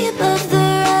rising high above the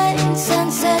rain.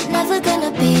 Sunset never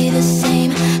gonna be the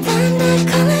same. Thunder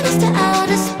calling us to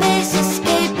outer space.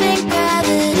 Escaping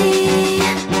gravity.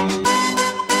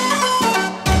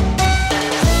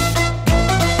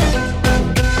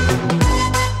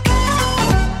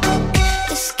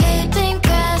 Escaping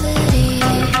gravity.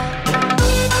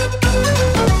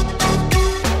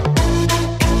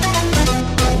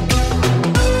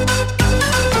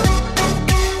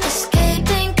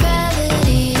 Escaping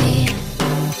gravity.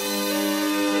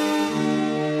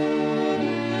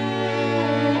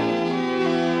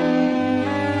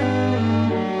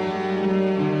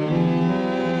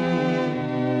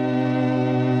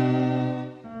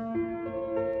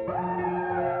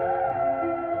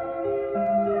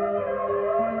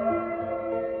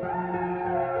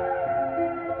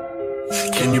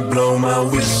 Can you blow my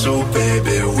whistle,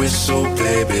 baby,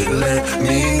 let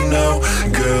me know.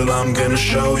 Girl, I'm gonna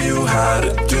show you how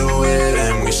to do it,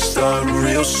 and we start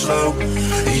real slow.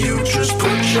 You just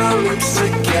put your lips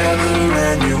together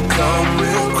and you come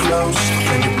real close.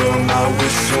 Can you blow my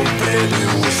whistle, baby?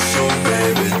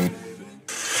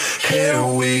 Here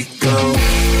we go.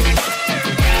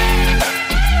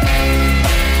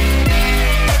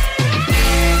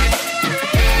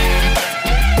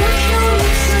 Put your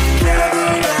lips together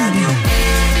and you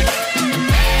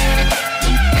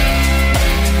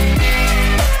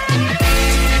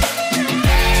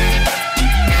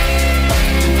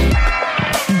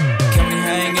Can we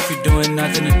hang if you're doing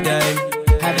nothing today?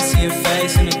 Haven't seen your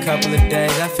face in a couple of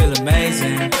days. I feel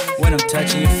amazing when I'm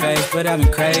touching your face, but I've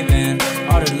been craving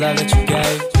all the love that you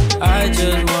gave. I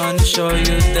just wanna show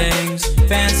you things,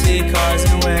 fancy cars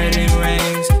and wedding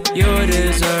rings. You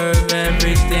deserve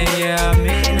everything, yeah, I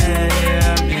mean it,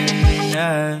 yeah, I mean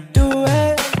it. Do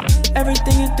it,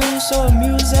 everything you do so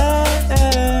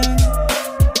amusing.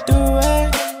 Do it,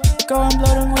 go and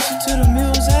blow the whistle to the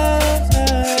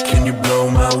music. Can you blow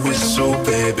my whistle,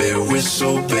 baby,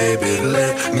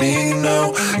 let me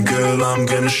know. Girl, I'm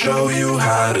gonna show you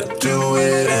how to do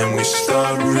it, and we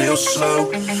start real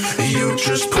slow. You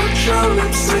just put your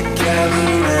lips together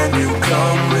and you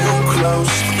come real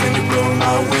close. Can you blow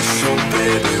my whistle,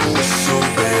 baby?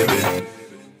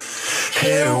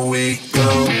 Here we go.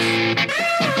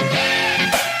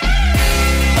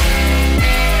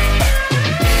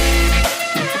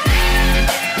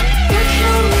 Put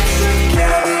your lips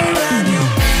together and you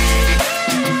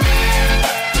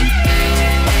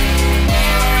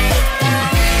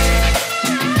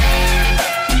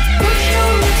put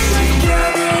your lips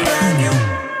together and you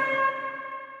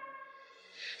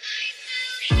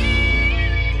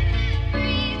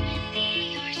Breathe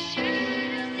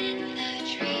in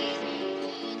the trees,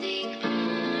 holding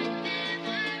on.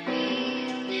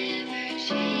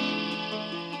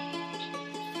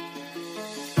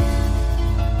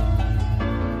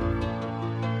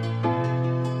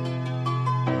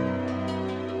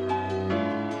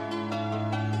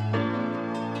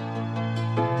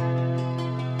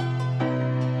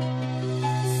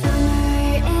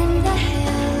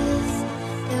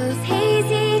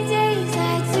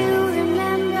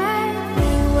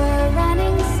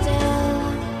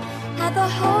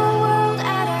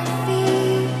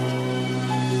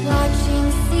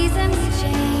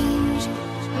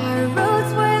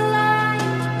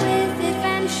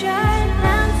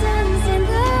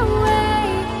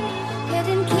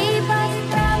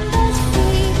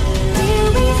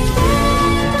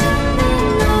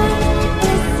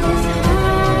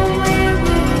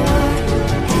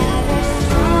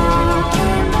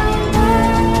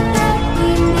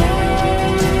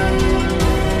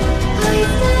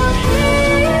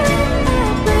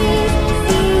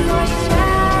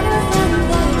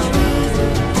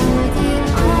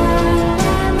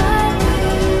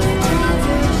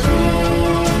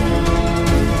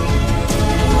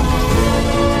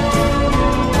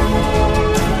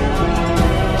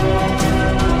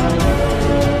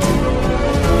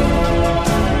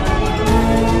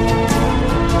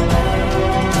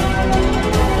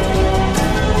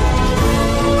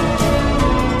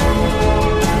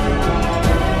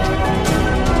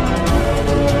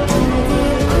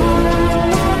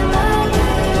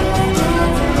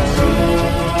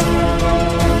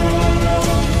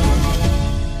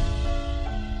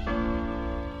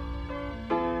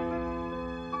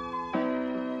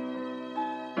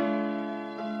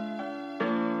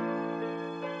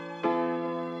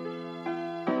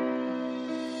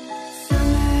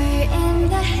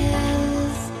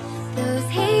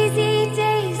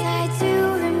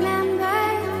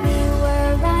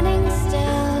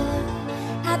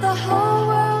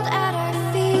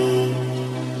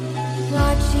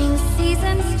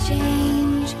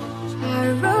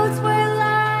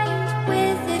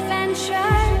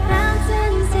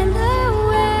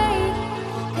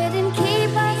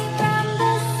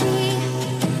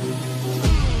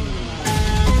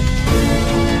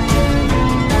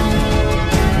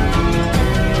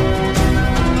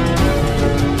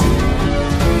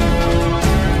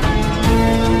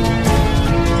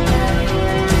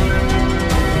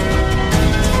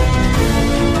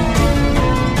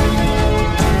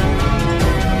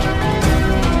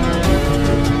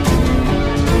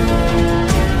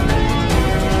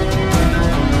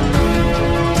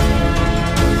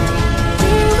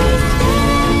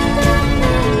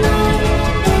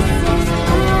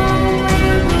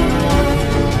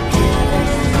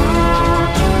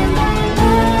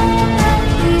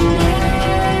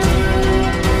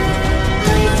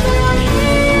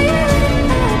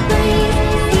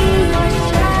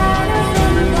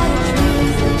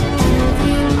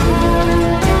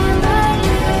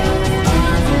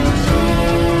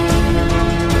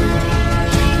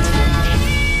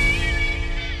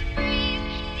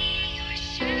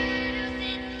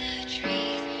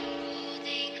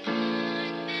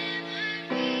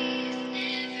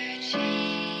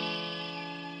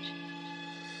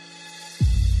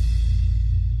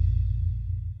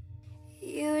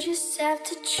 just have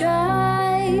to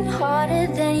try harder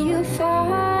than you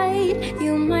fight.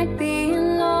 You might be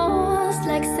lost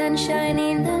like sunshine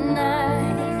in the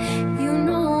night. You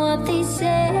know what they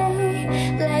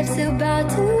say, life's about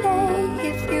today.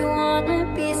 If you wanna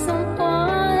be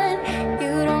someone,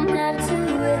 you don't have to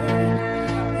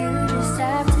wait. You just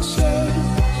have to change.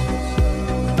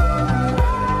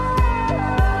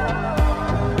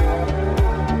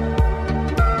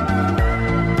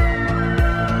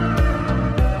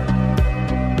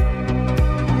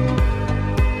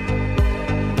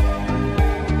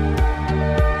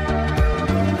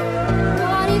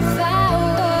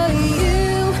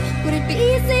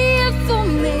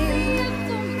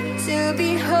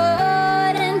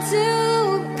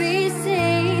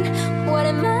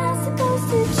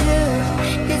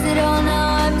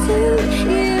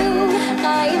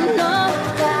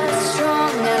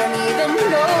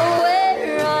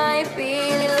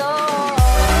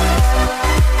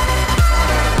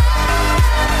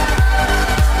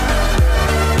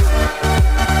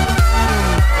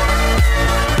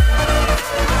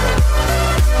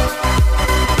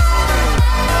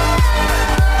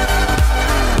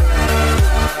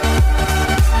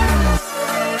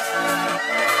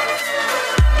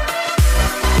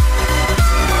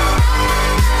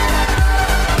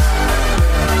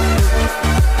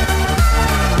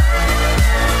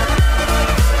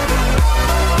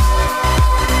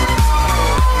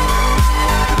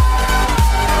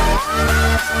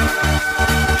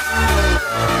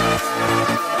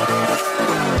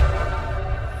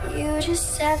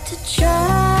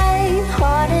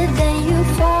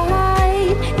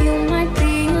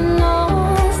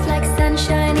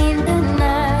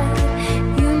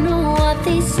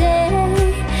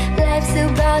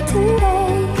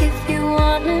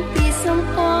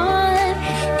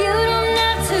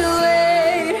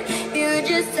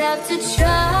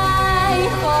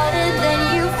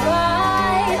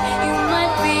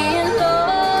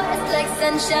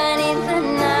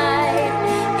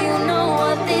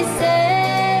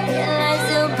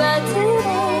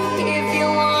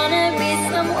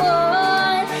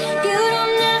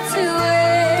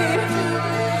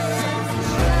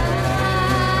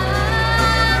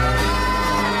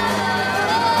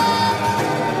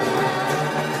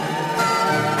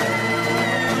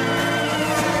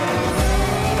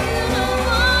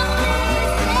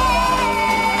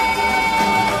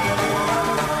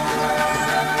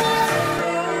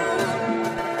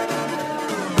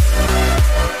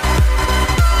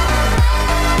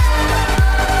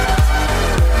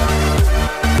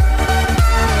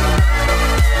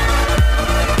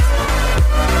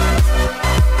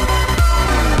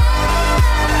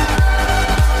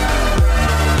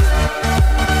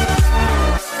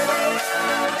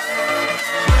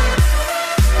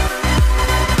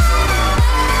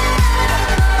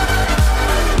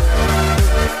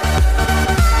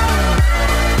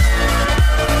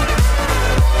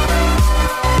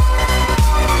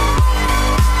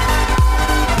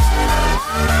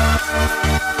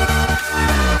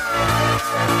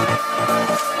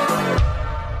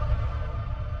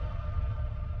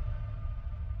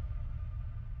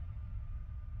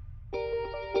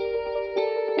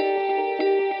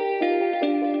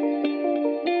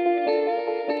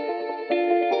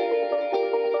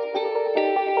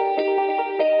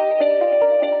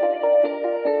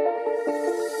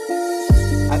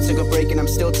 I'm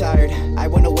still tired. I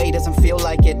went away, doesn't feel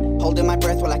like it. Holding my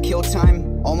breath while I kill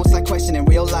time. Almost like questioning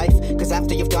real life. Cause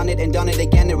after you've done it and done it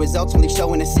again, the results only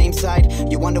showing the same side.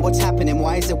 You wonder what's happening,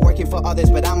 why is it working for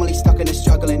others, but I'm only stuck in the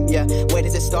struggling. Yeah, where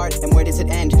does it start and where does it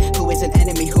end? Who is an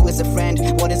enemy, who is a friend?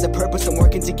 What is the purpose I'm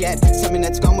working to get? Something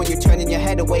that's gone when you're turning your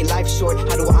head away. Life's short,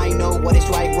 how do I know what is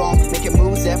right, wrong? Making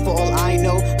moves there for all I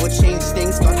know will change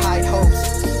things, got high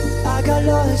hopes. I got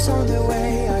lost on the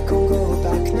way, I can't go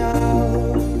back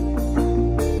now.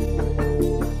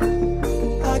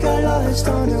 I got lost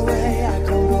on the way, I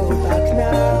can't go back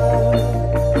now.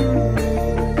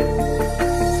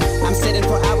 I'm sitting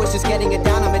for hours just getting it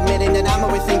down. I'm admitting that I'm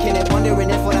overthinking it, wondering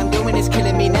if what I'm doing is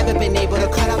killing me. Never been able to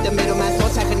cut out the middleman.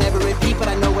 Thoughts I could never repeat, but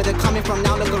I know where they're coming from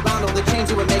now. Look around, all the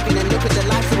changes we're making, and look at the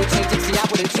lives that we're changing. See, I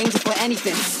wouldn't change it for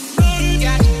anything.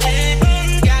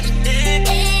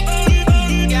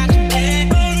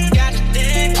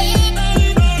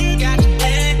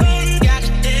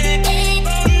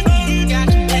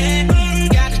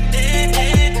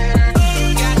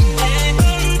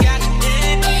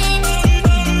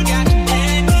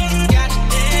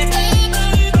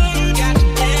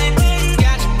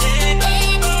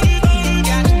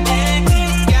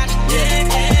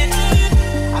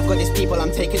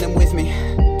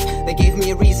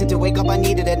 I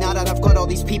needed it. Now that I've got all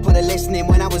these people that listening.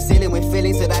 When I was dealing with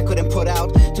feelings that I couldn't put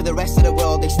out to the rest of the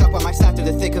world, they stuck by my side through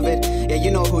the thick of it. Yeah,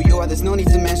 you know who you are, there's no need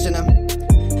to mention them.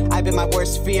 I've been my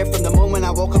worst fear from the moment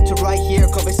I woke up to right here.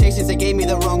 Conversations that gave me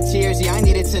the wrong tears. Yeah, I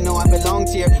needed to know I belonged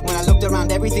here. When I looked around,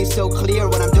 everything's so clear.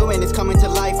 What I'm doing is coming to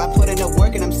life. I put in the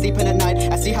work and I'm sleeping at night.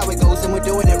 I see how it goes and we're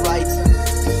doing it right.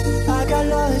 I got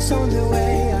lost on the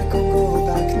way, I can go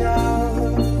back now.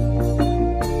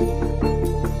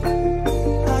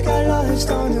 I got lost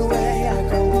on the way, I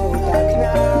can go back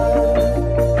now.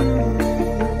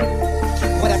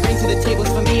 What I bring to the table's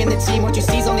for me and the team. What you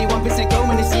see is only 1%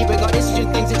 going to see. But got issues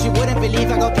and things that you wouldn't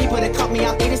believe. I got people that cut me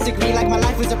out, they disagree. Like my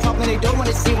life is a problem they don't want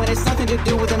to see. When it's something to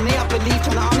do with them, they up believe.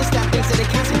 Trying to understand things that they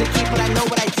can't seem to keep. But I know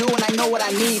what I do and I know what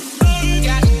I need. Got it,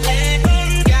 got it,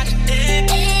 got it.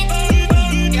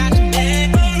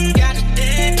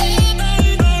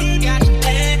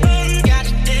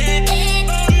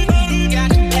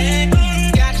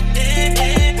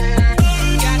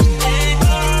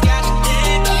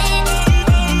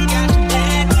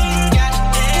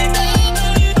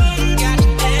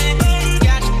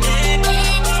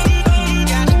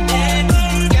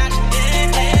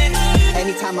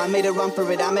 I made a run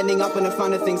for it, I'm ending up in the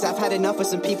front of things. I've had enough of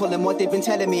some people and what they've been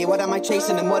telling me. What am I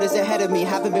chasing and what is ahead of me?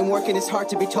 Haven't been working, it's hard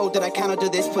to be told that I cannot do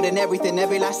this. Put in everything,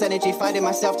 every last energy, fighting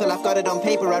myself till I've got it on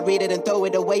paper. I read it and throw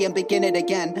it away and begin it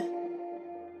again.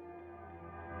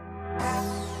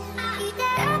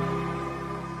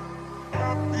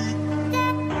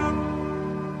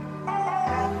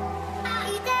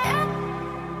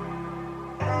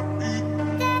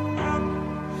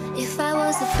 If I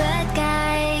was a bad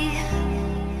guy,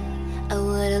 I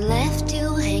would've left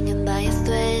you hanging by a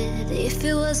thread. If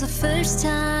it was the first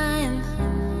time,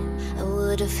 I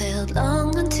would've held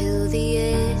long onto the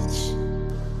edge.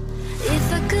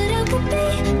 If I could help it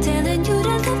be telling you to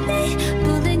love me,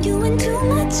 pulling you into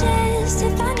my chest.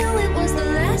 If I knew it was the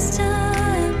last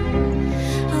time,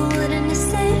 I wouldn't have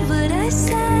said what I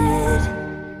said.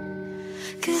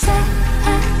 'Cause I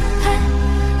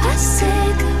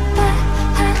said goodbye.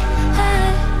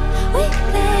 We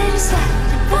let it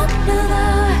slide in front of our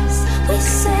eyes. We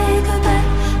say goodbye.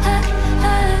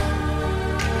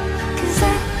 'Cause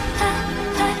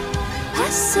I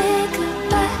say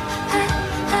goodbye.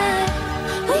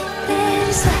 We let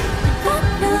it slide in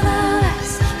front of our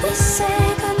eyes. We say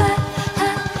goodbye.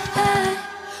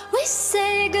 We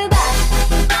say goodbye.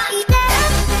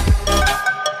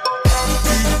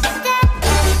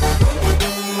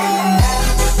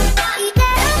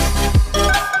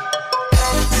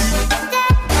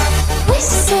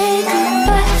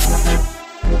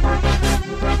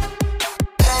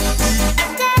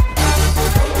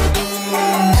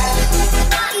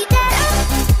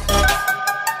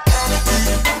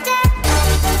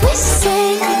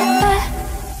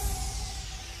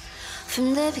 From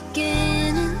the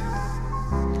beginning,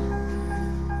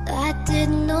 I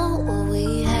didn't know what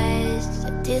we had. I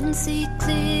didn't see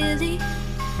clearly.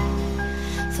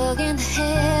 Fog in the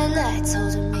headlights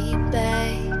holding me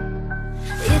back.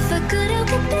 If I could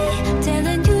help it be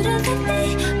telling you to love me,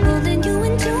 pulling you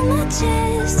into my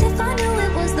chest. If I knew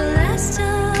it was the last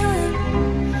time,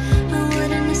 I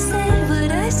wouldn't have said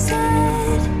what I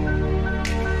said.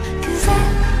 'Cause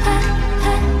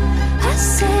I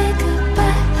said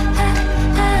goodbye.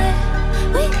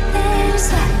 We let it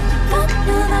slide in front of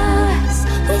our eyes.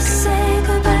 We say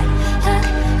goodbye.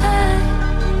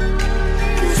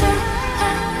 'Cause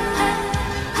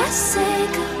I say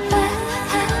goodbye.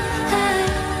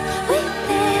 We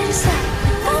let it slide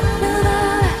in front of our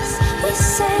eyes. We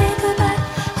say goodbye.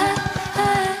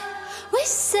 We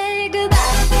say goodbye.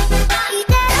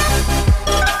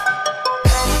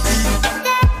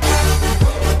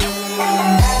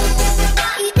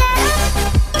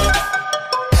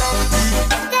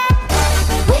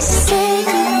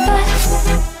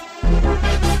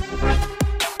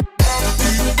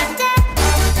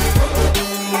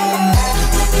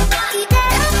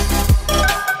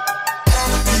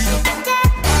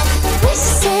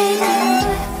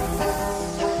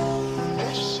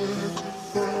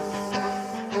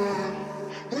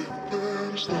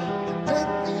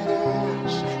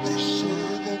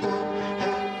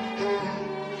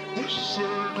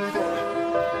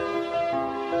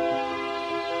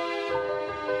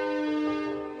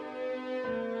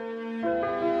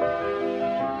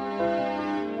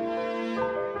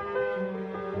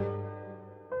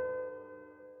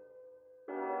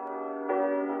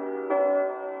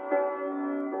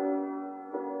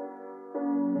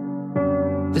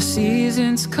 The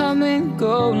seasons come and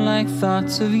go like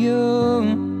thoughts of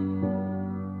you.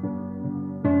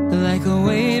 Like a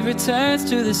wave returns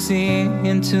to the sea,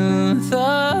 into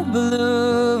the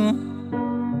blue.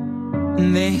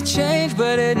 They change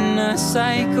but in a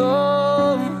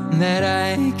cycle that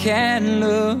I can't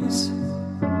lose.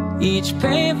 Each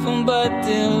painful but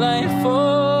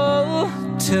delightful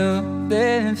to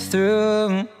live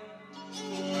through.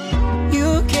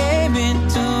 You came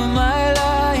into my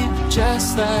life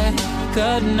just like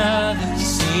another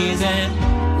season.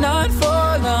 Not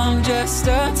for long, just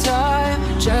a time,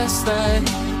 just like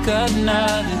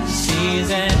another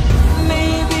season.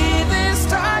 Maybe this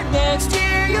time next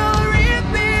year you'll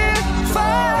reappear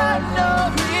for no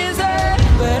reason,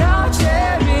 but I'll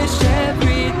cherish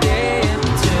every day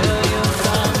until you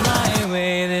come my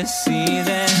way this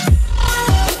season.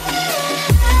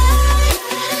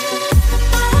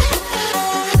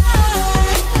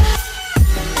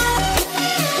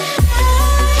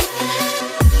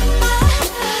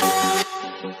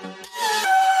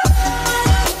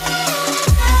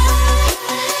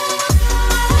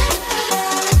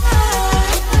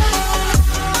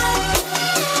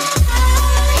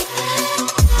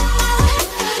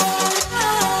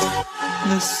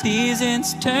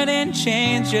 Seasons turn and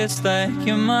change just like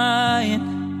your mind.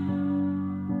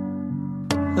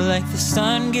 Like the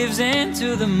sun gives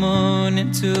into the moon,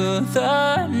 into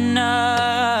the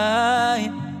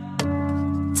night.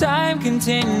 Time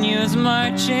continues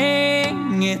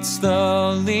marching, it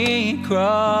slowly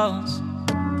crawls.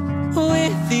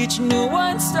 With each new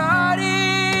one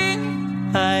starting,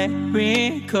 I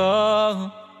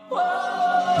recall.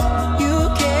 You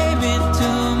came into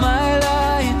my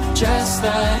life just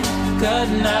like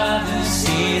another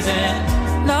season.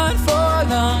 Not for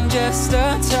long, just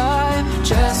a time,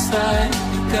 just like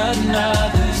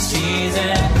another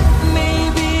season.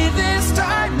 Maybe this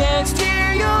time next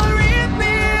year you'll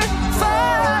reappear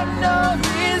for no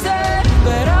reason,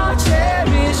 but I'll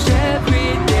cherish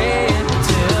every day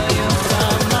until you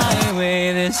come my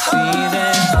way this season.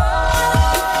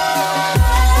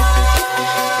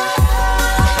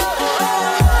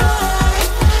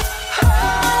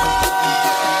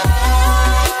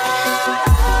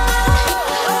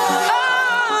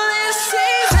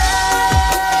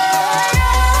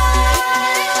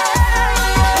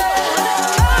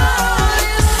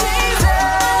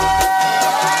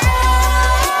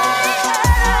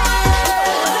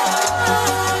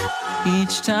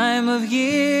 Time of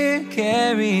year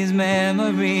carries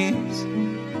memories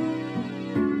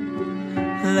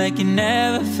like a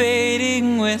never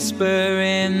fading whisper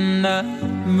in the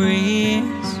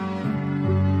breeze.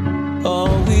 Oh,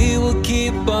 we will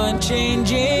keep on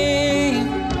changing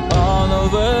all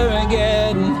over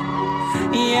again.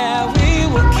 Yeah, we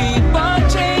will keep on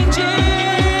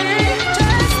changing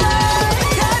just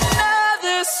like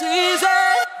another season.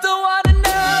 Don't want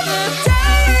another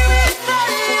day without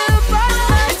you by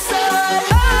my side.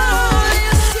 Oh,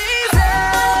 this season.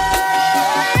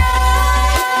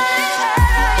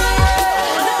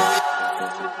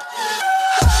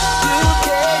 You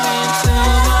came into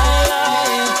my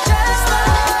life just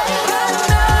like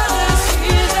another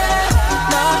season.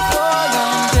 Not for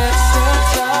long, just a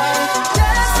time,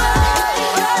 just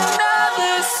like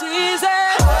another season.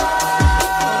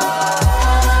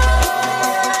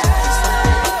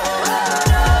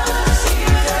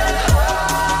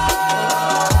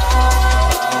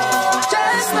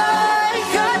 Just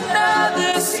like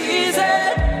another season.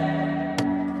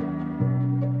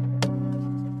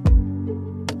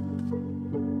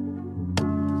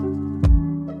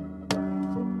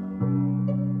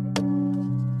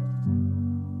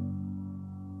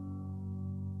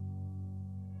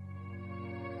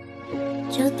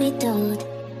 Truth be told,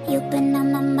 you've been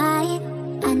on my mind.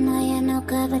 I know you're no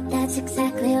good, but that's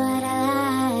exactly what I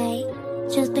like.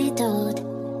 Truth be told,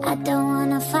 I don't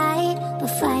wanna fight, but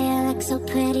fire looks so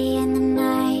pretty in the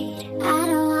night. I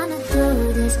don't wanna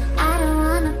do this, I don't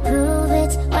wanna prove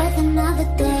it's worth another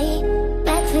day.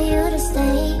 Beg for you to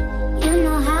stay. You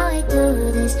know how I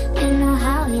do this, you know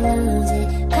how we lose it.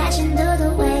 Crashing through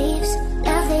the waves,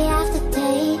 love the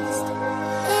aftertaste.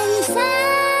 Insanity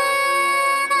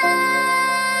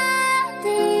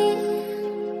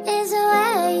is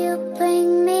where you bring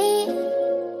me.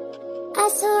 I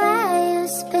swear you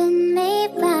spin me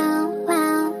round,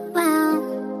 round, round.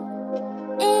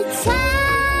 It's happening,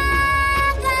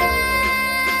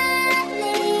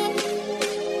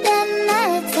 then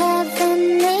it's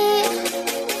heavenly.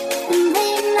 And we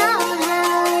know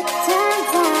how it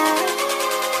turns out.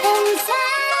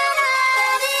 Insanity.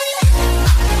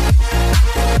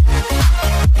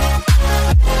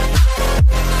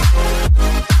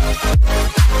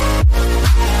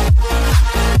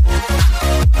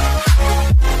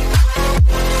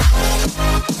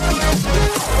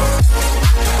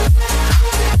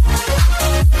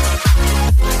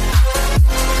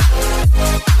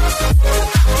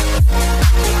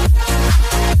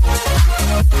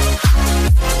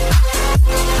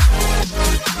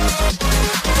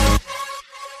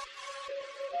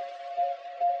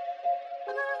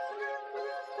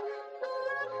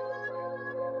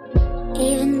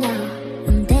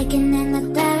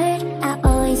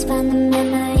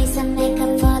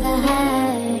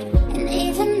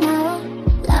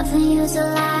 use a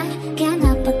lot. Can't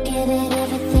help but give it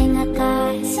everything I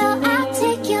got. So I'll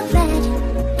take your red,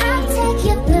 I'll take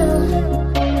your blue.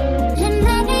 And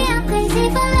maybe I'm crazy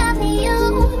for loving you,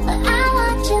 but I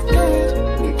want you good,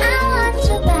 and I want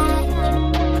you bad.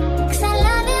 'Cause I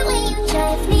love it when you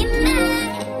drive me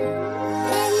mad.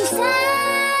 Insanity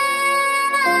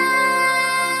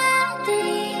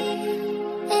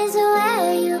is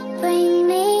where you bring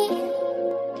me.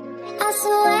 I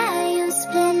swear you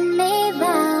spin me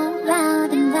round,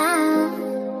 round and round.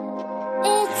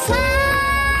 It's agony,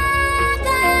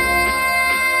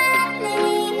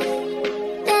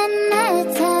 then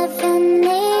it's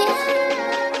heavenly,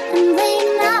 and we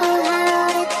know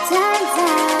how it turns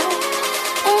out.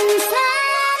 Insanity.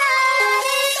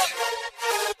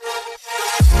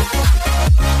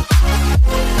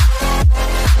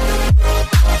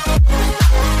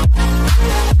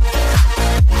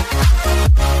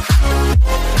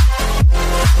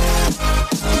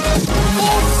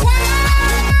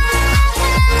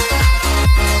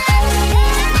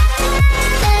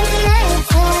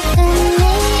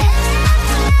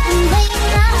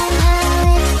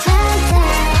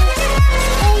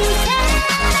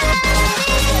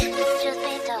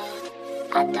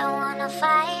 I don't wanna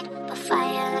fight, but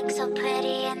fire looks so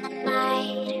pretty in the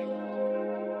night.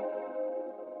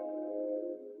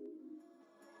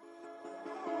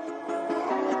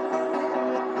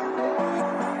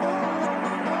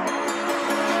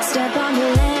 Step on the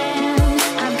land,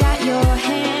 I've got your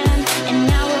hand, and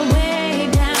now we're way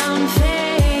down,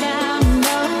 fade out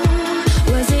low.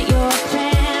 Was it your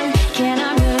plan? Can't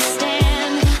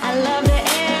understand. I love the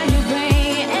air you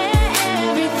bring,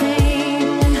 everything.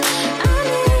 I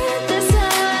need the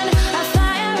sun, our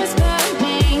fire is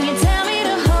burning. You tell me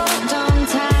to hold on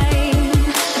tight.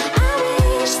 I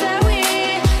wish that we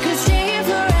could stay here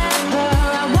forever.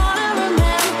 I wanna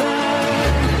remember.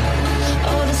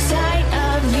 Oh, the sight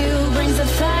of you brings a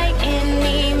fight in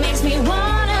me, makes me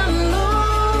wanna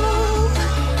move.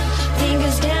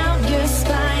 Fingers down your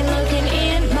spine, looking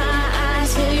in my eyes,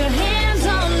 feel your hands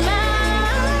on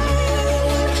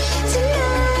mine.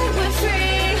 Tonight we're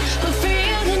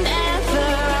freer than ever.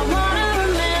 I wanna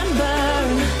remember.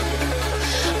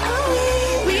 Oh,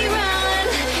 we run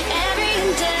every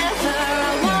endeavor.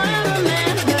 I wanna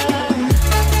remember.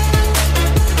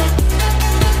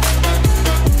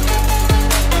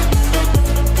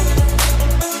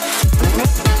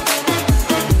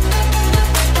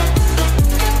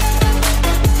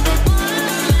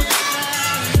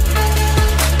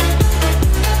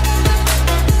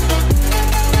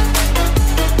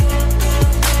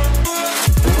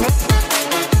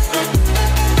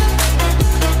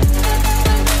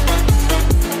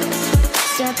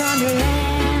 Step on the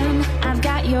land, I've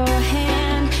got your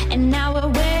hand, and now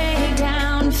we're way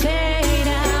down, fade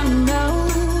out low.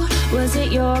 Was it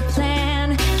your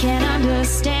plan? Can't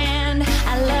understand.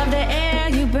 I love the air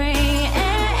you bring,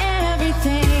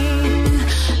 everything.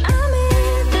 I'm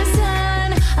in the sun,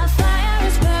 a fire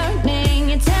is burning.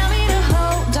 You tell me to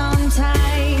hold on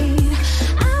tight.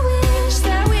 I wish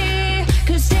that we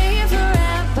could stay here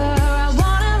forever. I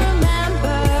wanna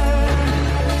remember.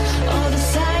 Oh, the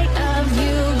sight of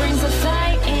you brings a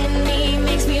fight in me,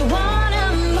 makes me wanna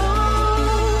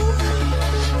move.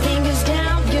 Fingers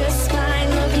down your spine,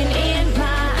 looking in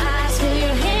my eyes, feel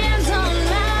your hands on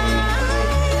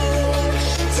mine.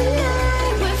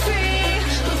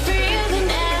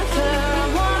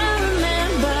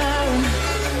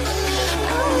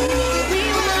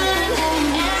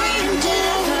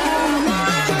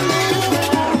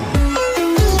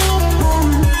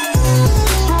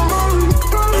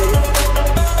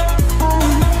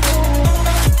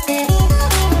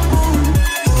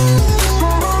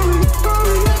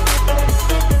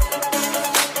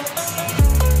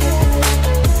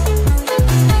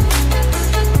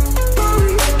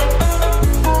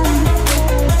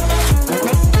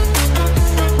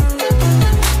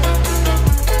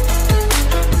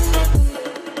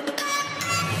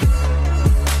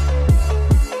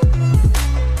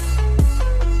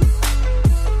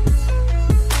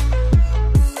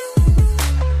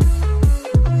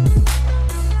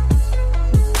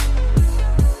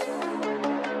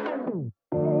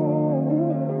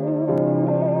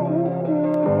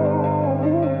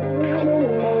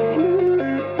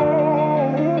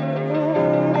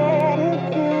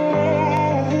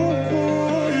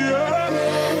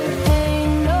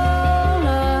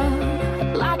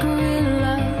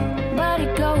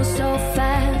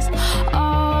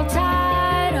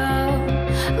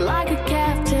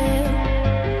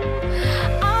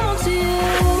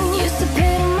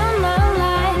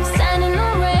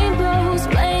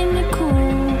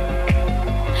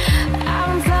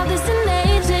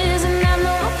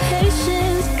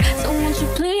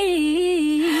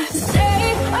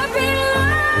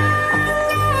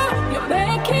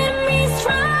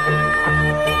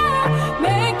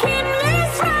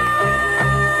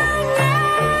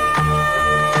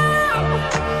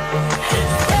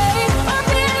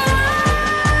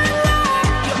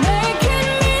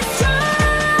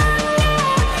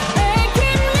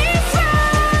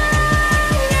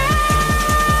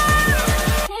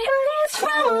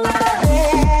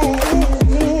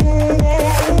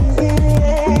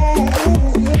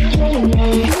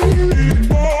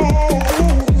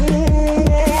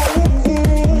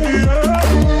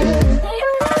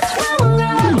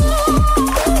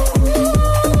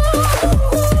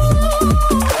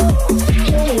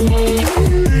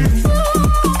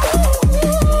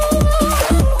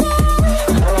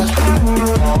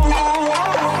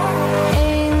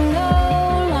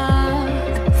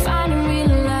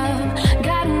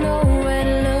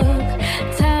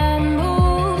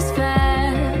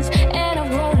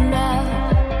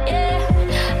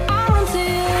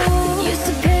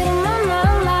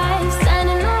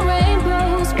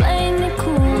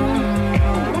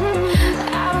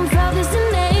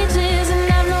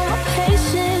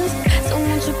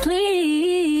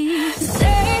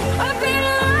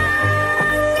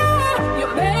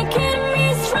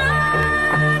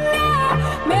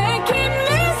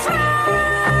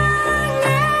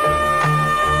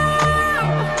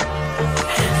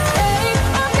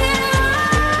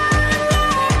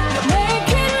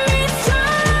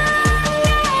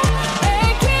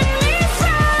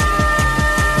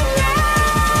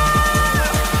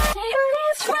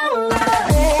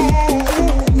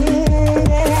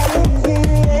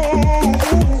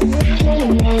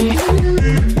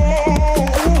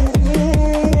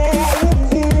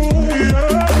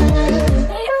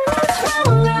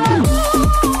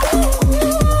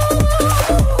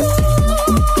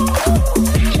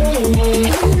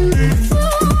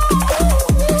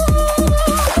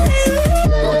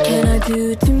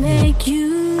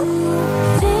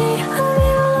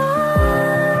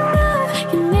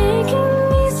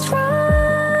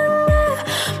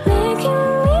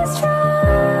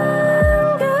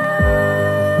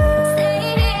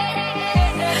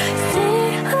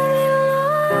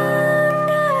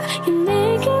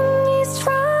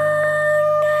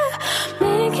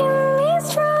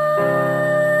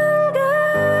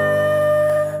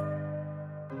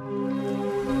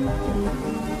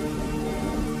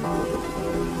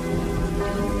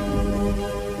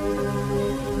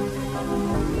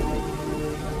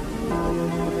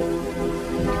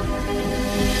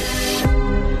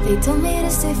 They told me to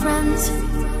stay friends,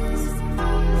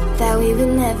 that we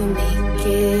would never make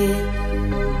it.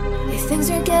 If things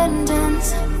were getting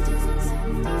tense,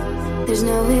 there's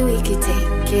no way we could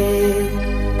take it.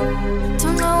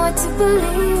 Don't know what to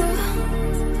believe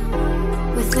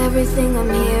with everything I'm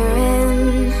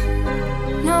hearing.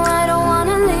 No, I don't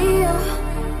wanna leave.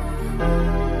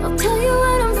 I'll tell you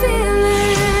what I'm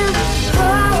feeling.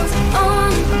 Hold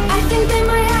on, I think they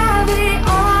might have it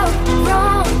all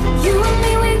wrong. You and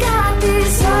me, we got this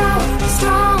so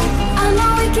strong. I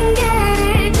know we can get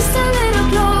it just a little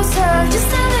closer,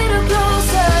 just a little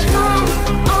closer. Come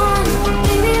on,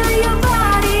 baby, let your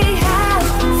body have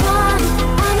fun.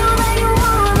 I know that you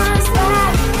want us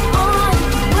back on.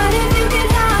 What if you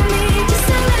could have me just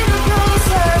a little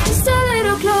closer, just a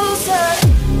little closer?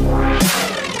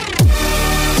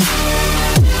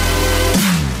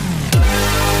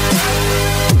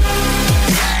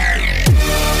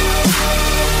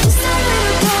 Just a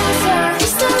little closer,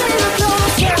 just a little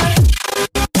closer.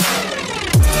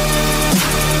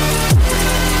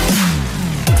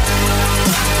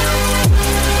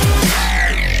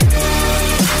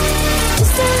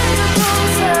 Just a little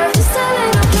closer, just a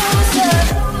little closer.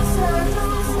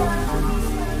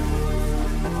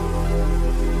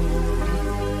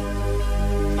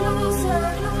 Closer,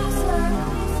 closer.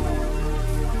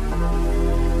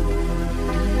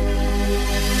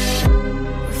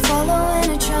 We're following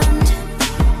a trend,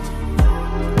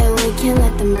 and we can't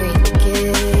let them break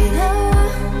it.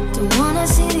 Don't wanna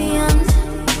see the end,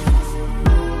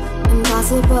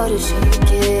 impossible to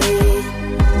shake it.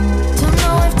 Don't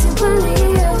know if to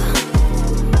believe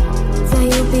that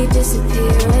you'll be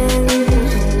disappearing,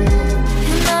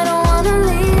 and I don't wanna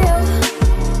leave.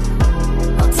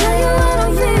 I'll tell you what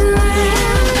I'm feeling.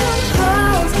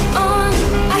 Hold on,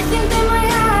 I think they might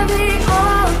have it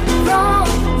all wrong.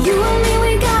 You and me,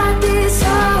 we got this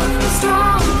so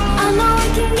strong. I know we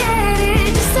can get it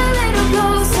just a little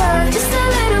closer, just a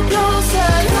little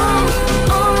closer. Come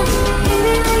on,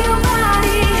 baby, let your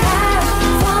body have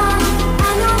fun.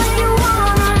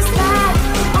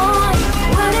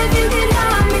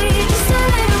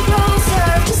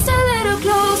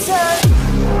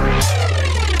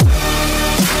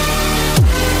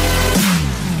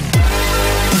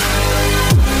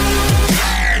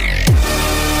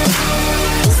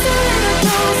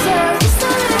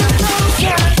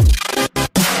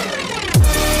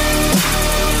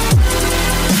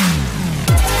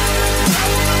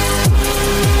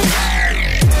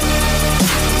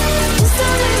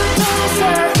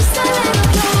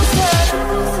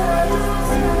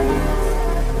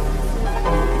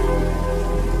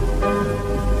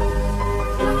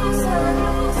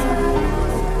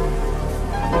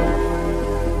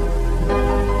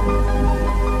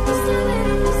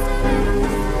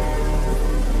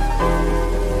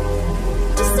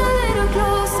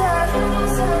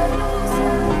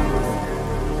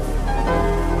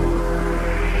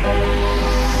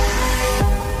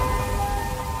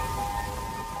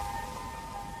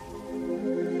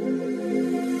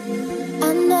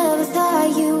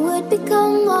 you would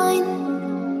become mine.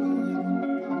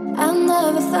 I've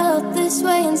never felt this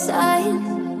way inside.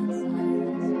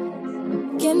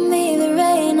 Give me the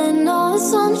rain and all the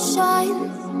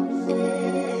sunshine.